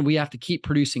 then we have to keep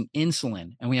producing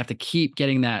insulin, and we have to keep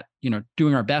getting that,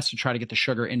 doing our best to try to get the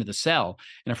sugar into the cell.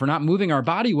 And if we're not moving our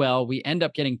body well, we end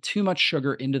up getting too much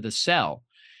sugar into the cell.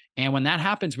 And when that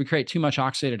happens, we create too much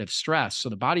oxidative stress. So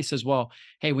the body says, well,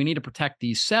 hey, we need to protect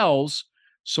these cells,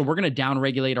 so we're going to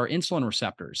downregulate our insulin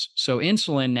receptors. So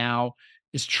insulin now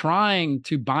is trying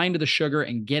to bind to the sugar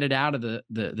and get it out of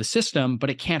the system, but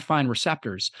it can't find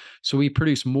receptors. So we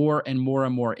produce more and more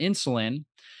and more insulin,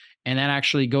 and that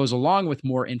actually goes along with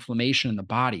more inflammation in the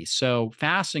body. So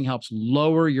fasting helps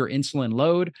lower your insulin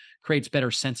load, creates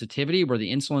better sensitivity where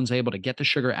the insulin's able to get the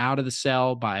sugar out of the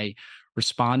cell by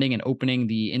responding and opening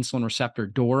the insulin receptor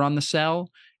door on the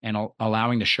cell and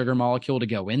allowing the sugar molecule to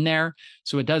go in there.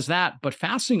 So it does that. But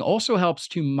fasting also helps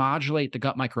to modulate the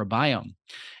gut microbiome.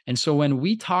 And so when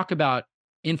we talk about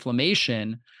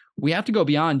inflammation, we have to go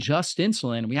beyond just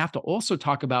insulin. We have to also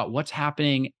talk about what's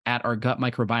happening at our gut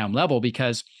microbiome level,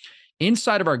 because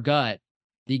inside of our gut,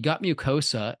 the gut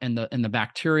mucosa and the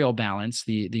bacterial balance,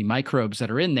 the microbes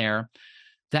that are in there,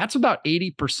 that's about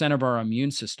 80% of our immune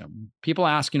system. People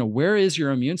ask, where is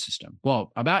your immune system?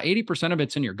 Well, about 80% of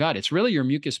it's in your gut. It's really your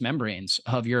mucous membranes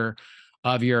of your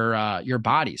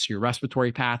body. So your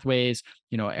respiratory pathways,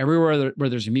 everywhere where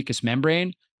there's a mucous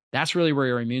membrane, that's really where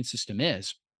your immune system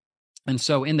is. And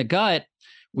so in the gut,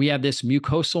 we have this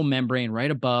mucosal membrane right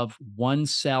above one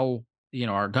cell.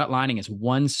 Our gut lining is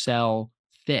one cell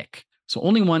thick. So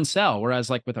only one cell. Whereas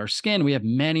like with our skin, we have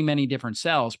many, many different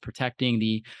cells protecting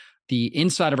the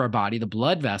inside of our body, the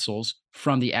blood vessels,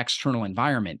 from the external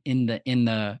environment. In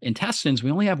the intestines,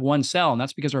 we only have one cell. And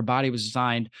that's because our body was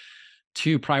designed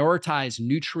to prioritize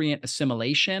nutrient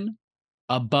assimilation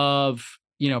above,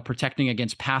 protecting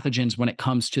against pathogens when it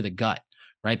comes to the gut,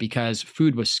 right? Because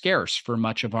food was scarce for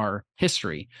much of our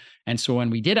history. And so when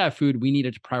we did have food, we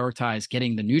needed to prioritize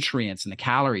getting the nutrients and the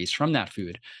calories from that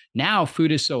food. Now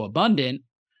food is so abundant.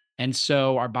 And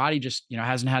so our body just,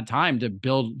 hasn't had time to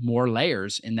build more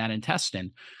layers in that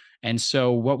intestine. And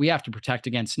so what we have to protect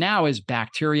against now is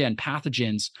bacteria and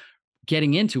pathogens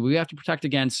getting into. We have to protect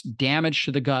against damage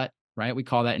to the gut, right? We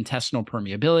call that intestinal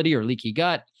permeability or leaky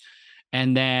gut.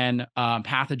 And then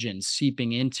pathogens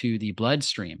seeping into the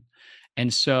bloodstream.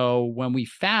 And so when we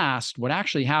fast, what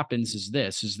actually happens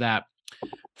is that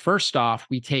first off,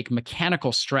 we take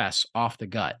mechanical stress off the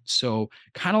gut. So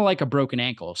kind of like a broken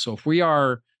ankle. So if we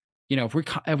are,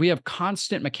 if we have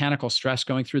constant mechanical stress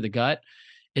going through the gut,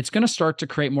 it's going to start to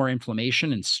create more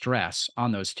inflammation and stress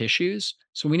on those tissues.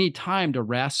 So we need time to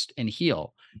rest and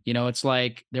heal. It's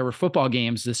like there were football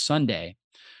games this Sunday.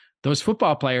 Those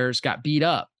football players got beat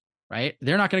up, right?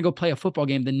 They're not going to go play a football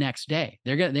game the next day.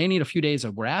 They need a few days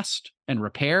of rest and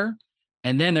repair,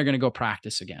 and then they're going to go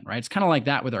practice again, right? It's kind of like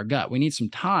that with our gut. We need some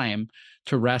time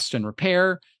to rest and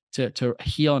repair, to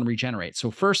heal and regenerate. So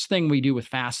first thing we do with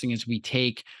fasting is we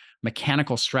take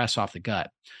mechanical stress off the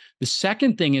gut. The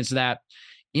second thing is that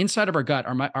inside of our gut,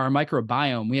 our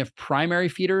microbiome, we have primary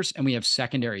feeders and we have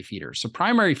secondary feeders. So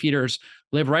primary feeders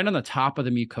live right on the top of the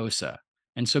mucosa.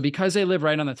 And so because they live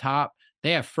right on the top,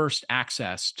 they have first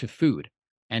access to food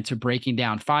and to breaking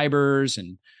down fibers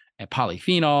and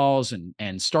polyphenols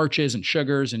and starches and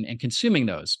sugars and consuming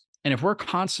those. And if we're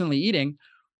constantly eating,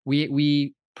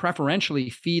 we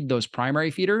preferentially feed those primary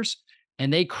feeders,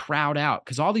 and they crowd out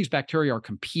because all these bacteria are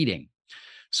competing.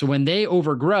 So when they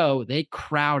overgrow, they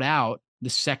crowd out the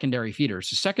secondary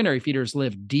feeders. The secondary feeders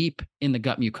live deep in the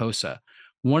gut mucosa.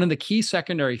 One of the key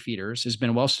secondary feeders has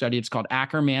been well studied. It's called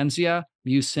Akkermansia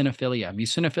muciniphila.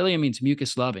 Muciniphila means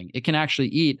mucus loving. It can actually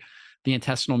eat the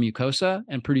intestinal mucosa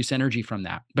and produce energy from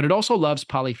that. But it also loves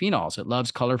polyphenols. It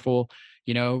loves colorful,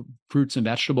 fruits and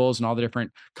vegetables and all the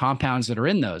different compounds that are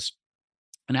in those.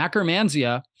 And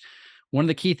Akkermansia, one of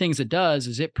the key things it does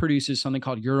is it produces something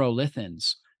called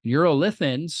urolithins.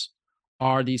 Urolithins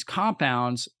are these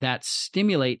compounds that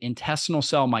stimulate intestinal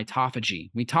cell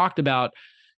mitophagy. We talked about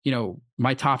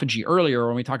mitophagy earlier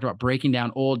when we talked about breaking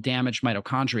down old damaged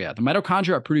mitochondria. The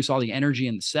mitochondria produce all the energy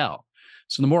in the cell.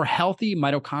 So the more healthy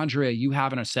mitochondria you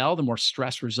have in a cell, the more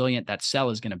stress resilient that cell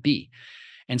is going to be.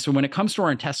 And so when it comes to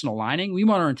our intestinal lining, we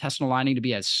want our intestinal lining to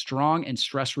be as strong and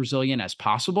stress resilient as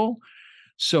possible.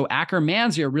 So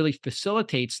Akkermansia really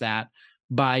facilitates that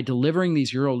by delivering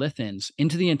these urolithins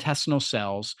into the intestinal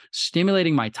cells,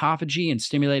 stimulating mitophagy and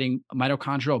stimulating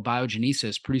mitochondrial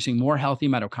biogenesis, producing more healthy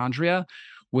mitochondria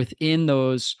within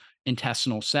those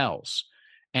intestinal cells.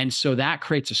 And so that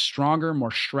creates a stronger,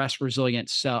 more stress resilient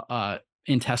cell,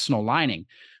 intestinal lining.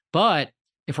 But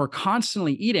if we're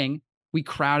constantly eating, we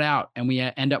crowd out and we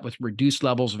end up with reduced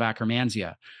levels of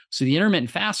Akkermansia. So the intermittent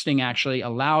fasting actually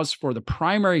allows for the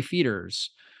primary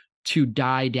feeders to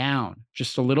die down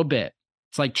just a little bit.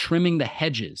 It's like trimming the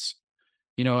hedges.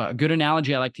 A good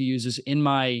analogy I like to use is in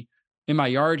my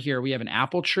yard here, we have an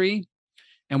apple tree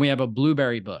and we have a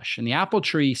blueberry bush. And the apple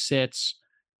tree sits,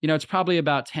 it's probably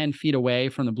about 10 feet away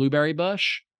from the blueberry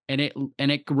bush, and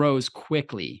it grows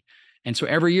quickly. And so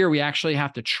every year we actually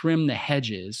have to trim the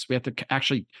hedges. We have to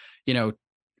actually,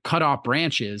 cut off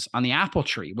branches on the apple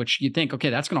tree, which you think, okay,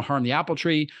 that's going to harm the apple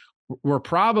tree. We're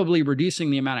probably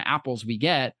reducing the amount of apples we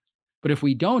get. But if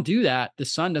we don't do that, the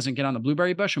sun doesn't get on the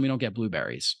blueberry bush and we don't get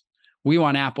blueberries. We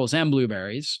want apples and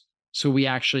blueberries. So we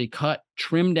actually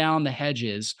trim down the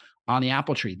hedges on the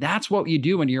apple tree. That's what you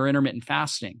do when you're intermittent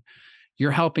fasting.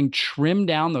 You're helping trim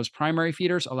down those primary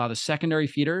feeders, allow the secondary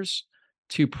feeders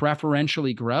to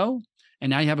preferentially grow. And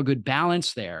now you have a good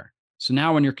balance there. So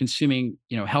now when you're consuming,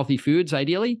 healthy foods,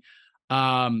 ideally,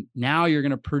 now you're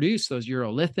going to produce those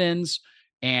urolithins,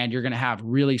 and you're going to have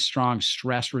really strong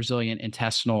stress resilient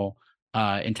intestinal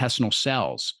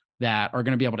cells that are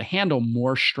going to be able to handle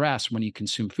more stress when you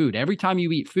consume food. Every time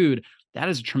you eat food, that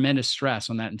is a tremendous stress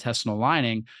on that intestinal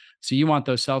lining. So you want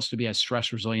those cells to be as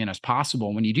stress resilient as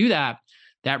possible. When you do that,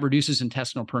 that reduces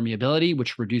intestinal permeability,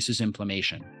 which reduces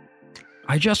inflammation.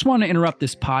 I just want to interrupt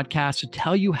this podcast to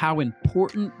tell you how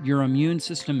important your immune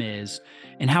system is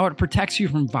and how it protects you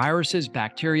from viruses,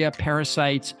 bacteria,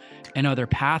 parasites, and other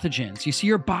pathogens. You see,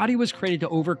 your body was created to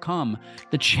overcome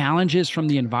the challenges from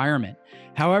the environment.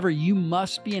 However, you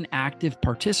must be an active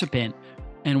participant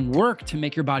and work to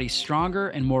make your body stronger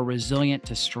and more resilient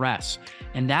to stress.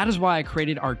 And that is why I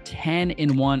created our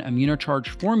 10-in-1 ImmunoCharge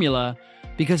formula,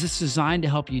 because it's designed to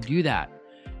help you do that.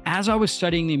 As I was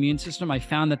studying the immune system, I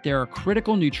found that there are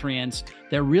critical nutrients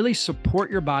that really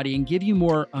support your body and give you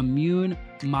more immune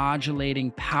modulating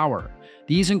power.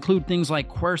 These include things like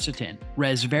quercetin,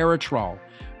 resveratrol,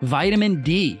 vitamin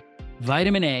D,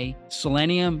 vitamin A,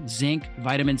 selenium, zinc,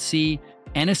 vitamin C,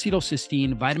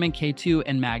 N-acetylcysteine, vitamin K2,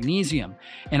 and magnesium.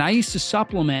 And I used to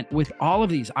supplement with all of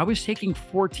these. I was taking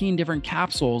 14 different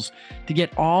capsules to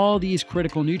get all these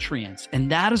critical nutrients.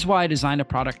 And that is why I designed a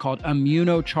product called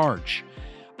ImmunoCharge.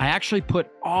 I actually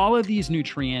put all of these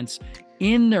nutrients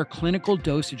in their clinical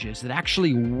dosages that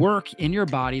actually work in your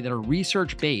body, that are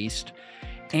research-based.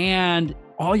 And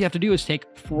all you have to do is take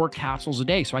 4 capsules a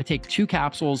day. So I take 2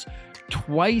 capsules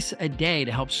twice a day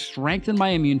to help strengthen my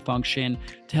immune function,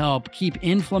 to help keep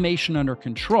inflammation under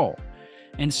control.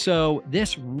 And so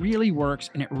this really works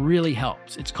and it really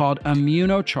helps. It's called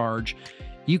ImmunoCharge.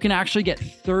 You can actually get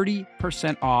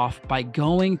 30% off by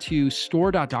going to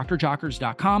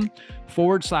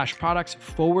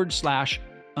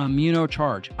store.drjockers.com/products/ImmunoCharge,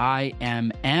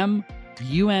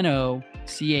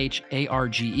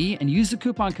 IMMUNOCHARGE, and use the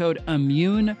coupon code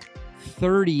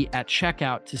IMMUNE30 at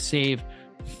checkout to save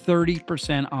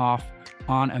 30% off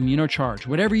on ImmunoCharge.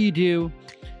 Whatever you do,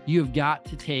 you got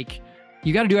to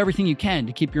do everything you can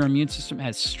to keep your immune system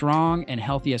as strong and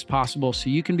healthy as possible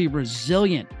so you can be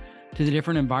resilient to the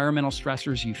different environmental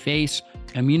stressors you face.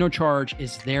 ImmunoCharge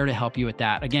is there to help you with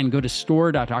that. Again, go to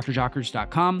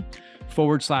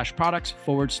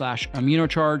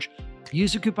store.drjockers.com/products/ImmunoCharge.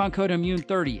 Use the coupon code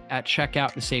IMMUNE30 at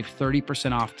checkout to save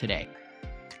 30% off today.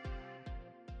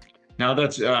 Now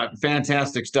that's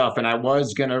fantastic stuff, and I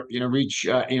was going to, reach,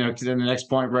 to the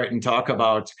next point, right, and talk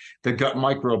about the gut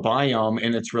microbiome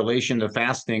and its relation to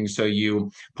fasting. So you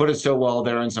put it so well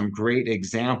there, and some great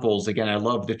examples. Again, I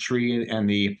love the tree and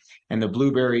the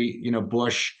blueberry,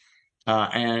 bush,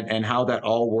 and how that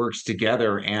all works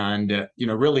together, and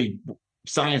really.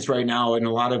 Science right now, and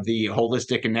a lot of the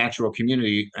holistic and natural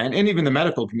community, and even the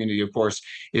medical community, of course,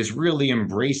 is really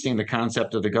embracing the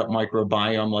concept of the gut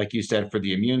microbiome, like you said, for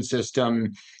the immune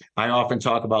system. I often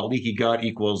talk about leaky gut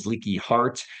equals leaky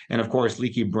heart, and of course,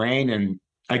 leaky brain, and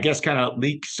I guess kind of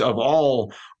leaks of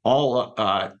all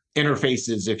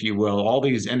interfaces, if you will, all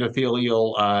these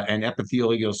endothelial and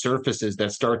epithelial surfaces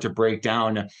that start to break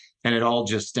down, and it all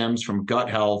just stems from gut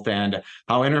health, and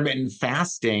how intermittent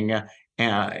fasting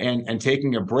and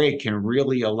taking a break can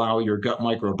really allow your gut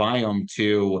microbiome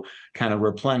to kind of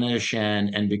replenish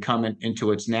and become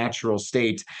into its natural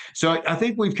state. So I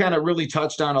think we've kind of really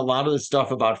touched on a lot of the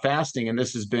stuff about fasting, and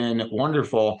this has been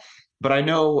wonderful. But I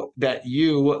know that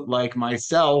you, like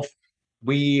myself,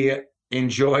 we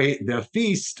enjoy the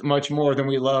feast much more than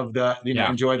we love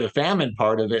enjoy the famine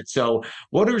part of it. So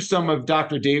what are some of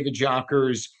Dr. David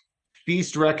Jocker's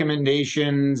feast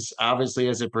recommendations, obviously,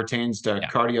 as it pertains to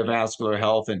cardiovascular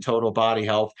health and total body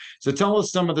health? So tell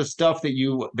us some of the stuff that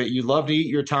you love to eat,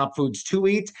 your top foods to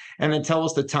eat, and then tell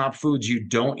us the top foods you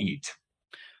don't eat.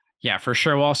 Yeah, for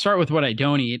sure. Well, I'll start with what I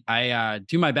don't eat. I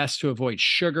do my best to avoid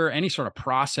sugar, any sort of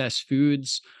processed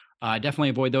foods. Definitely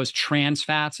avoid those trans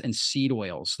fats and seed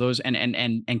oils, those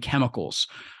and chemicals.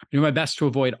 I do my best to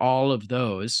avoid all of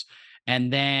those.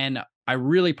 And then I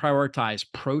really prioritize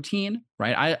protein,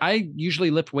 right? I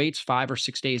usually lift weights 5 or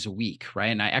 6 days a week,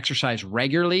 right? And I exercise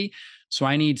regularly. So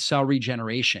I need cell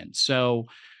regeneration. So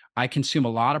I consume a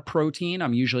lot of protein.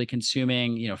 I'm usually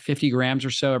consuming, 50 grams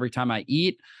or so every time I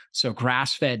eat. So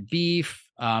grass-fed beef,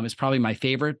 is probably my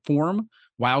favorite form.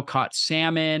 Wild caught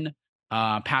salmon,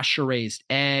 pasture raised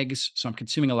eggs. So I'm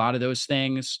consuming a lot of those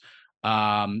things.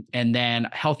 And then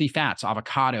healthy fats,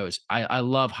 avocados. I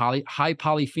love high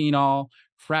polyphenol,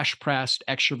 fresh pressed,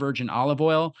 extra virgin olive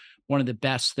oil. One of the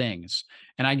best things.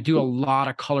 And I do a lot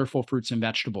of colorful fruits and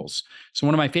vegetables. So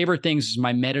one of my favorite things is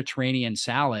my Mediterranean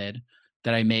salad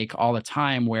that I make all the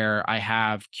time, where I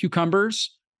have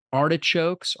cucumbers,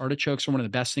 artichokes. Artichokes are one of the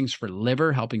best things for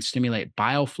liver, helping stimulate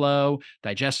bile flow,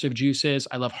 digestive juices.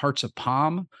 I love hearts of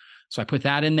palm. So I put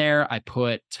that in there. I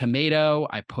put tomato,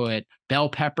 I put bell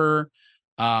pepper,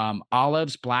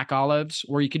 olives, black olives,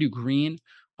 or you could do green.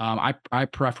 I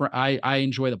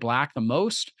enjoy the black the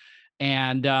most.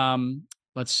 And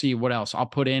let's see what else. I'll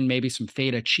put in maybe some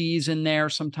feta cheese in there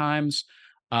sometimes.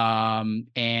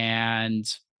 And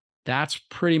that's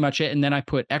pretty much it. And then I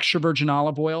put extra virgin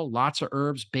olive oil, lots of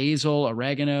herbs, basil,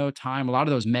 oregano, thyme, a lot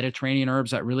of those Mediterranean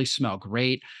herbs that really smell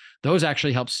great. Those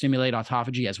actually help stimulate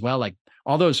autophagy as well. Like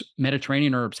all those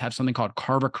Mediterranean herbs have something called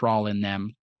carvacrol in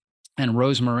them and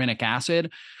rosmarinic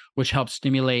acid, which helps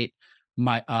stimulate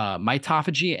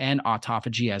mitophagy and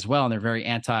autophagy as well. And they're very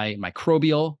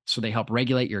antimicrobial. So they help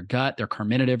regulate your gut. They're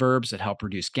carminative herbs that help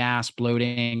reduce gas,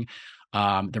 bloating.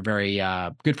 They're very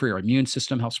good for your immune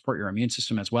system, help support your immune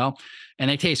system as well. And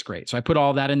they taste great. So I put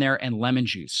all that in there and lemon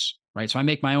juice, right? So I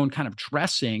make my own kind of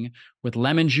dressing with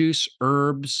lemon juice,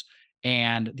 herbs,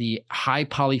 and the high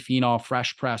polyphenol,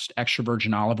 fresh pressed extra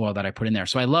virgin olive oil that I put in there.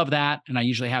 So I love that. And I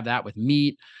usually have that with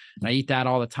meat. And I eat that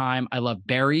all the time. I love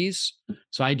berries.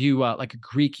 So I do like a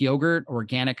Greek yogurt,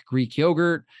 organic Greek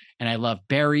yogurt, and I love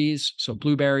berries. So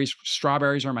blueberries,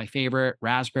 strawberries are my favorite,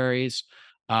 raspberries.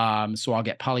 So I'll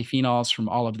get polyphenols from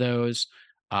all of those.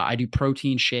 I do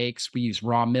protein shakes. We use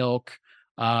raw milk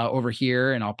over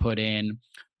here, and I'll put in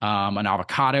an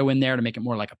avocado in there to make it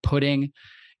more like a pudding,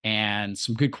 and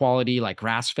some good quality like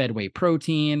grass-fed whey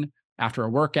protein after a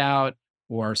workout,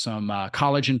 or some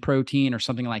collagen protein or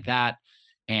something like that.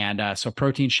 And so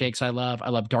protein shakes I love. I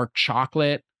love dark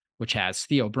chocolate, which has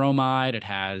theobromide. It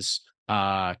has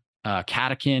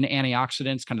catechin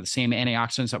antioxidants, kind of the same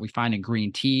antioxidants that we find in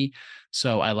green tea.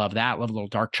 So I love that. Love a little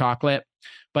dark chocolate.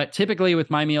 But typically with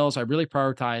my meals, I really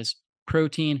prioritize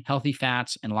protein, healthy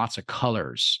fats, and lots of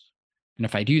colors. And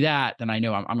if I do that, then I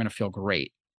know I'm going to feel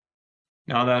great.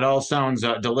 Now that all sounds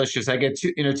delicious. I get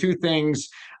two things,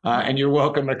 and you're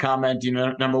welcome to comment.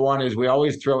 Number one is we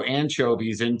always throw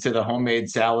anchovies into the homemade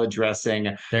salad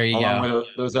dressing, There you along go. with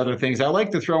those other things. I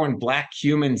like to throw in black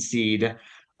cumin seed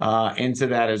into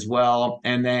that as well.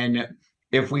 And then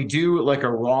if we do like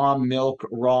a raw milk,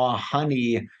 raw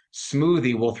honey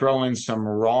smoothie, we'll throw in some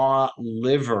raw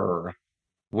liver,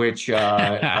 which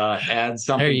adds There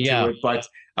something you to go. it. But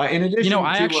in addition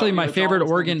I to actually, it's always my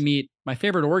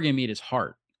favorite organ meat is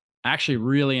heart. I actually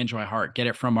really enjoy heart. Get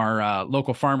it from our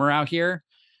local farmer out here.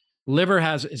 Liver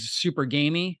is super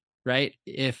gamey, right?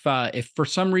 If for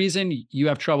some reason you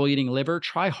have trouble eating liver,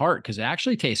 try heart because it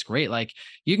actually tastes great. Like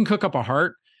you can cook up a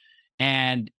heart,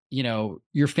 and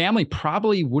your family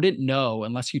probably wouldn't know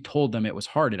unless you told them it was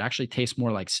heart. It actually tastes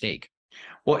more like steak.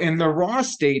 Well, in the raw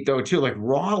state, though, too, like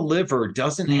raw liver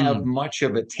doesn't have Mm. much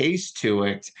of a taste to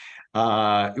it.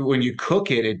 When you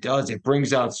cook it, it does. It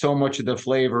brings out so much of the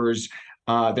flavors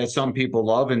that some people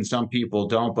love and some people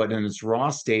don't. But in its raw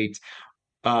state,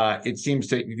 it seems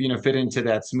to fit into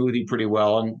that smoothie pretty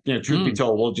well. And truth be Mm.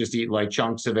 told, we'll just eat like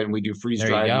chunks of it, and we do freeze There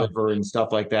you dried go. liver and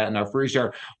stuff like that in our freeze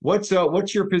jar. What's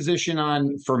your position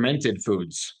on fermented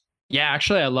foods? Yeah,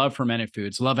 actually, I love fermented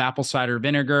foods. Love apple cider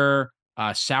vinegar,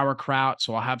 sauerkraut.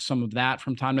 So I'll have some of that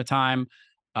from time to time.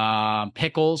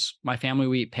 Pickles. My family,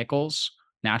 we eat pickles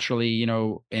naturally,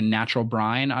 in natural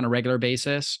brine on a regular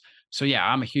basis. So yeah,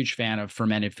 I'm a huge fan of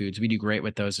fermented foods. We do great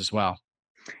with those as well.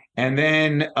 And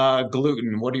then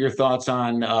gluten. What are your thoughts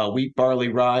on wheat, barley,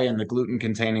 rye, and the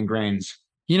gluten-containing grains?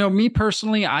 Me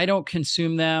personally, I don't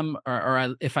consume them,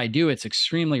 if I do, it's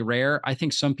extremely rare. I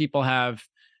think some people have,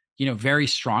 very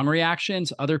strong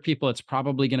reactions. Other people, it's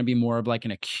probably going to be more of like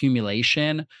an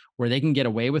accumulation where they can get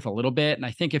away with a little bit. And I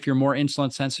think if you're more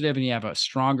insulin sensitive and you have a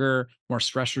stronger, more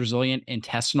stress resilient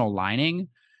intestinal lining,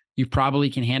 you probably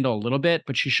can handle a little bit,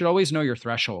 but you should always know your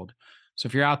threshold. So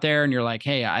if you're out there and you're like,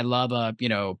 hey, I love a,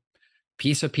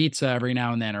 piece of pizza every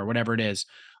now and then or whatever it is,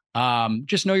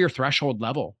 just know your threshold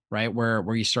level, right?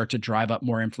 Where you start to drive up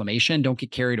more inflammation. Don't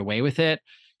get carried away with it.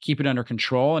 Keep it under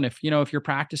control. And if you're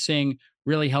practicing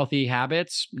really healthy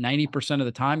habits 90% of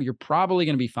the time, you're probably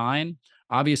going to be fine.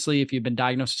 Obviously, if you've been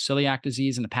diagnosed with celiac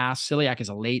disease in the past, celiac is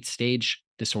a late stage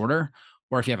disorder.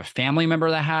 Or if you have a family member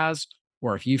that has,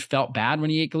 or if you felt bad when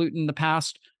you ate gluten in the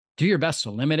past, do your best to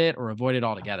limit it or avoid it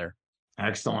altogether.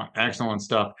 Excellent, excellent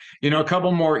stuff. A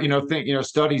couple more,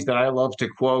 studies that I love to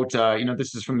quote.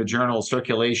 This is from the journal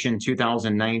Circulation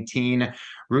 2019.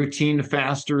 Routine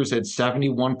fasters had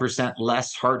 71%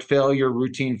 less heart failure.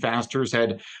 Routine fasters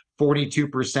had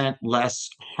 42% less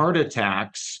heart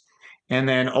attacks. And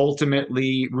then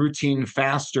ultimately, routine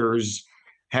fasters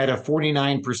had a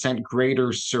 49%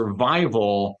 greater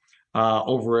survival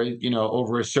over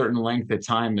a certain length of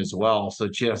time as well. So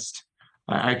just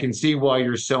I can see why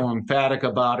you're so emphatic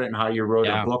about it and how you wrote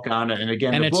a Yeah. book on it. And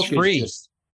again, And the it's book is free. just,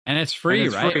 And it's and free,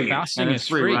 it's right? free, and Fasting it's is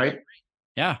free, free. right?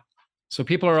 Yeah. So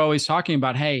people are always talking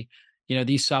about, hey,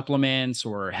 these supplements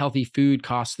or healthy food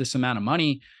costs this amount of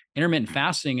money. Intermittent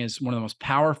fasting is one of the most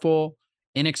powerful,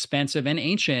 inexpensive, and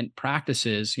ancient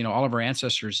practices. All of our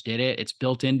ancestors did it. It's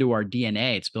built into our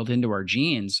DNA, it's built into our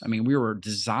genes. I mean, we were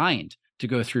designed to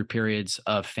go through periods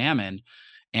of famine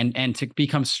and to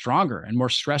become stronger and more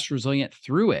stress resilient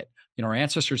through it. Our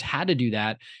ancestors had to do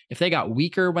that. If they got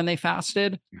weaker when they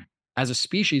fasted, as a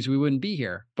species, we wouldn't be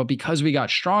here. But because we got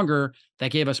stronger,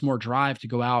 that gave us more drive to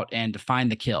go out and to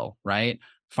find the kill, right?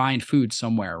 Find food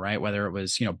somewhere, right? Whether it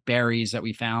was, berries that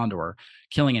we found or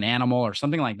killing an animal or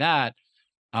something like that.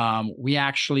 We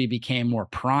actually became more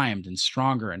primed and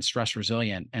stronger and stress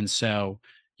resilient. And so,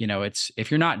 it's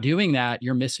if you're not doing that,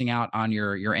 you're missing out on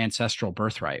your ancestral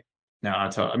birthright. No,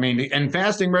 I mean, and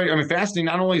fasting, right? I mean, fasting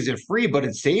not only is it free, but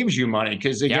it saves you money.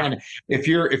 Because Yeah, again, if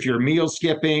you're meal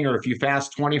skipping or if you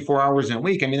fast 24 hours in a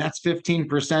week, I mean, that's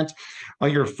 15%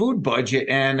 of your food budget.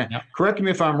 And yeah, correct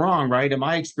me if I'm wrong, right? In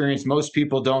my experience, most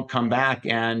people don't come back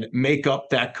and make up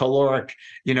that caloric,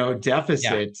 yeah,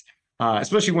 deficit.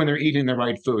 Especially when they're eating the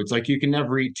right foods. Like you can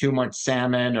never eat too much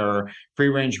salmon or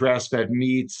free-range grass-fed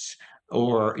meats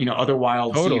or other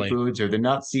wild totally. seafoods or the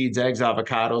nuts, seeds, eggs,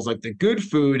 avocados. Like the good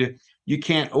food you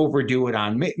can't overdo it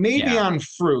on. Maybe Yeah. on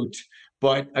fruit,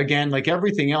 but again, like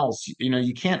everything else,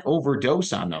 you can't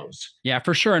overdose on those. Yeah,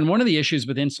 for sure. And one of the issues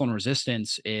with insulin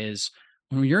resistance is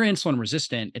when you're insulin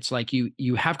resistant, it's like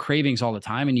you have cravings all the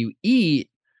time and you eat,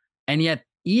 and yet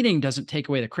eating doesn't take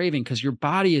away the craving because your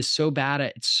body is so bad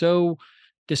at it's so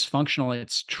dysfunctional.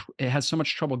 It has so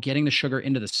much trouble getting the sugar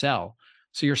into the cell.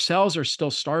 So your cells are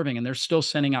still starving and they're still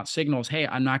sending out signals, hey,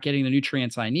 I'm not getting the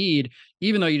nutrients I need,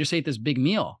 even though you just ate this big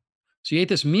meal. So you ate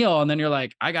this meal and then you're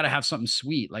like, I gotta have something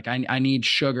sweet. Like I need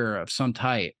sugar of some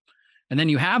type. And then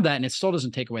you have that and it still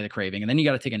doesn't take away the craving. And then you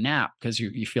got to take a nap because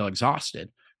you feel exhausted,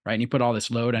 right? And you put all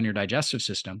this load on your digestive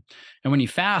system. And when you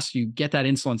fast, you get that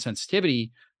insulin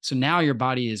sensitivity. So now your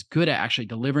body is good at actually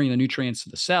delivering the nutrients to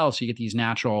the cell. So you get these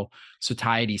natural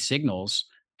satiety signals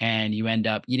and you end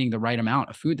up eating the right amount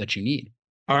of food that you need.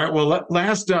 All right. Well,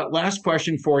 last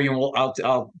question for you, and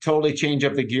I'll totally change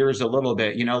up the gears a little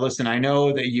bit. Listen, I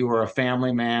know that you are a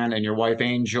family man, and your wife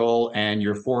Angel, and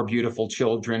your four beautiful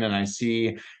children, and I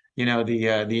see,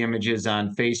 the images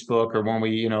on Facebook or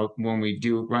when we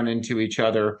do run into each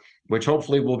other, which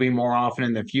hopefully will be more often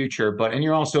in the future. And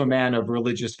you're also a man of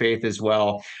religious faith as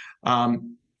well.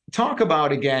 Talk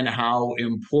about again how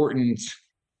important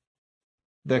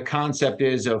the concept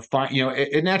is of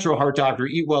a natural heart doctor,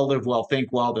 eat well, live well, think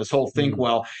well, this whole think Mm.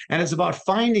 well, and it's about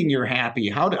finding your happy.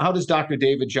 How does Dr.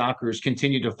 David Jockers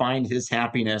continue to find his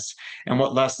happiness, and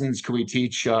what lessons can we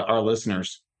teach our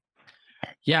listeners?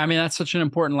 Yeah, I mean, that's such an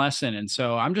important lesson. And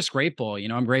so I'm just grateful.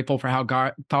 I'm grateful for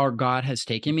how far God has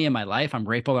taken me in my life. I'm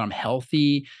grateful that I'm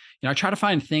healthy. I try to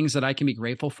find things that I can be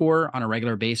grateful for on a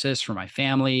regular basis for my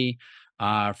family,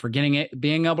 for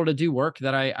being able to do work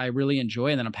that I really enjoy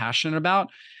and that I'm passionate about.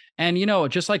 And,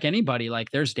 just like anybody,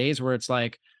 like there's days where it's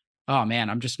like, oh man,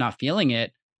 I'm just not feeling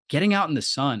it. Getting out in the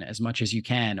sun as much as you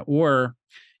can, or,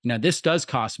 this does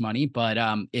cost money, but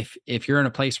if you're in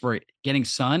a place where getting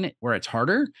sun where it's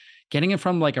harder, getting it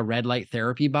from like a red light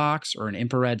therapy box or an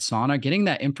infrared sauna, getting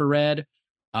that infrared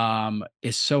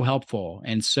is so helpful.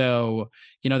 And so,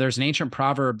 there's an ancient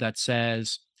proverb that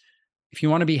says, if you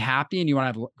want to be happy and you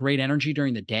want to have great energy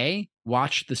during the day,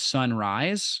 watch the sun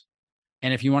rise.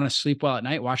 And if you want to sleep well at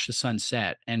night, watch the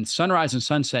sunset. And sunrise and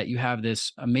sunset, you have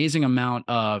this amazing amount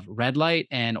of red light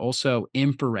and also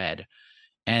infrared,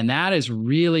 and that is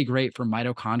really great for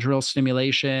mitochondrial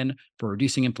stimulation, for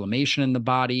reducing inflammation in the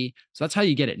body. So that's how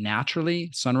you get it naturally,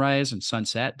 sunrise and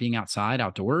sunset, being outside,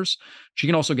 outdoors. But you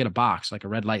can also get a box, like a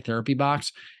red light therapy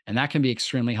box, and that can be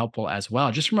extremely helpful as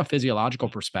well, just from a physiological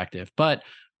perspective. But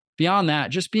beyond that,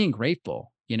 just being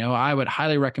grateful. I would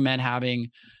highly recommend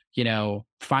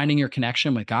finding your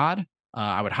connection with God.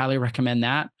 I would highly recommend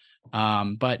that.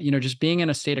 But just being in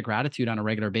a state of gratitude on a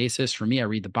regular basis. For me, I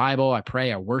read the Bible, I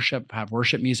pray, I worship, have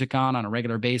worship music on a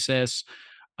regular basis.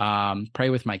 Pray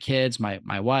with my kids,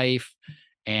 my wife,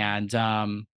 and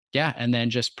yeah, and then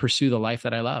just pursue the life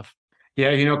that I love.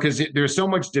 Yeah, because there's so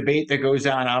much debate that goes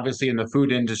on, obviously, in the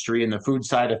food industry and the food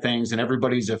side of things, and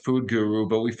everybody's a food guru,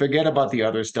 but we forget about the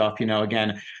other stuff.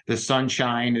 Again, the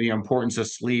sunshine, the importance of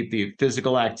sleep, the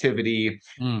physical activity,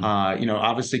 Mm,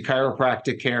 obviously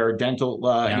chiropractic care, dental,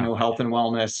 yeah. health and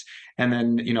wellness, and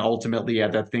then, ultimately, yeah,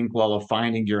 that think well of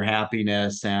finding your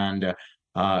happiness. And,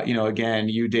 again,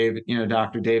 you, David,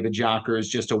 Dr. David Jocker is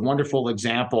just a wonderful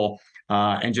example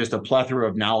and just a plethora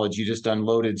of knowledge. You just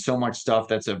unloaded so much stuff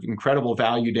that's of incredible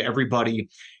value to everybody,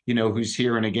 who's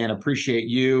here. And again, appreciate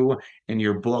you and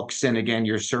your books, and again,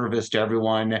 your service to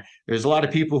everyone. There's a lot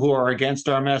of people who are against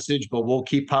our message, but we'll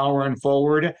keep powering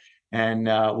forward, and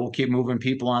we'll keep moving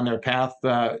people on their path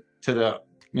to the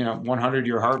 100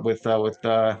 your heart with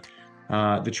the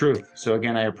truth. So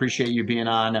again, I appreciate you being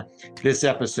on this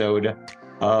episode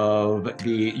of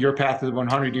the Your Path to the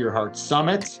 100 Your Heart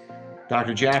Summit.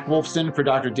 Dr. Jack Wolfson for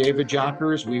Dr. David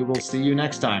Jockers. We will see you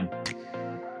next time.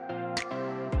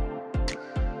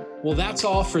 Well, that's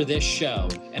all for this show.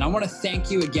 And I want to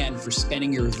thank you again for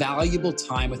spending your valuable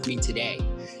time with me today.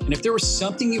 And if there was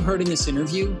something you heard in this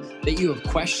interview that you have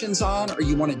questions on, or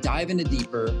you want to dive into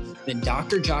deeper, then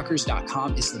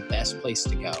drjockers.com is the best place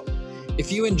to go.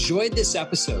 If you enjoyed this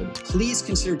episode, please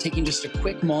consider taking just a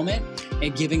quick moment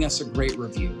and giving us a great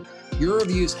review. Your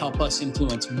reviews help us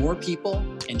influence more people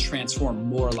and transform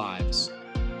more lives.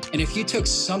 And if you took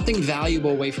something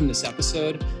valuable away from this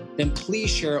episode, then please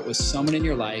share it with someone in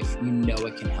your life you know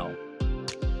it can help.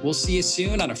 We'll see you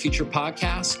soon on a future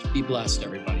podcast. Be blessed,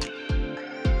 everybody.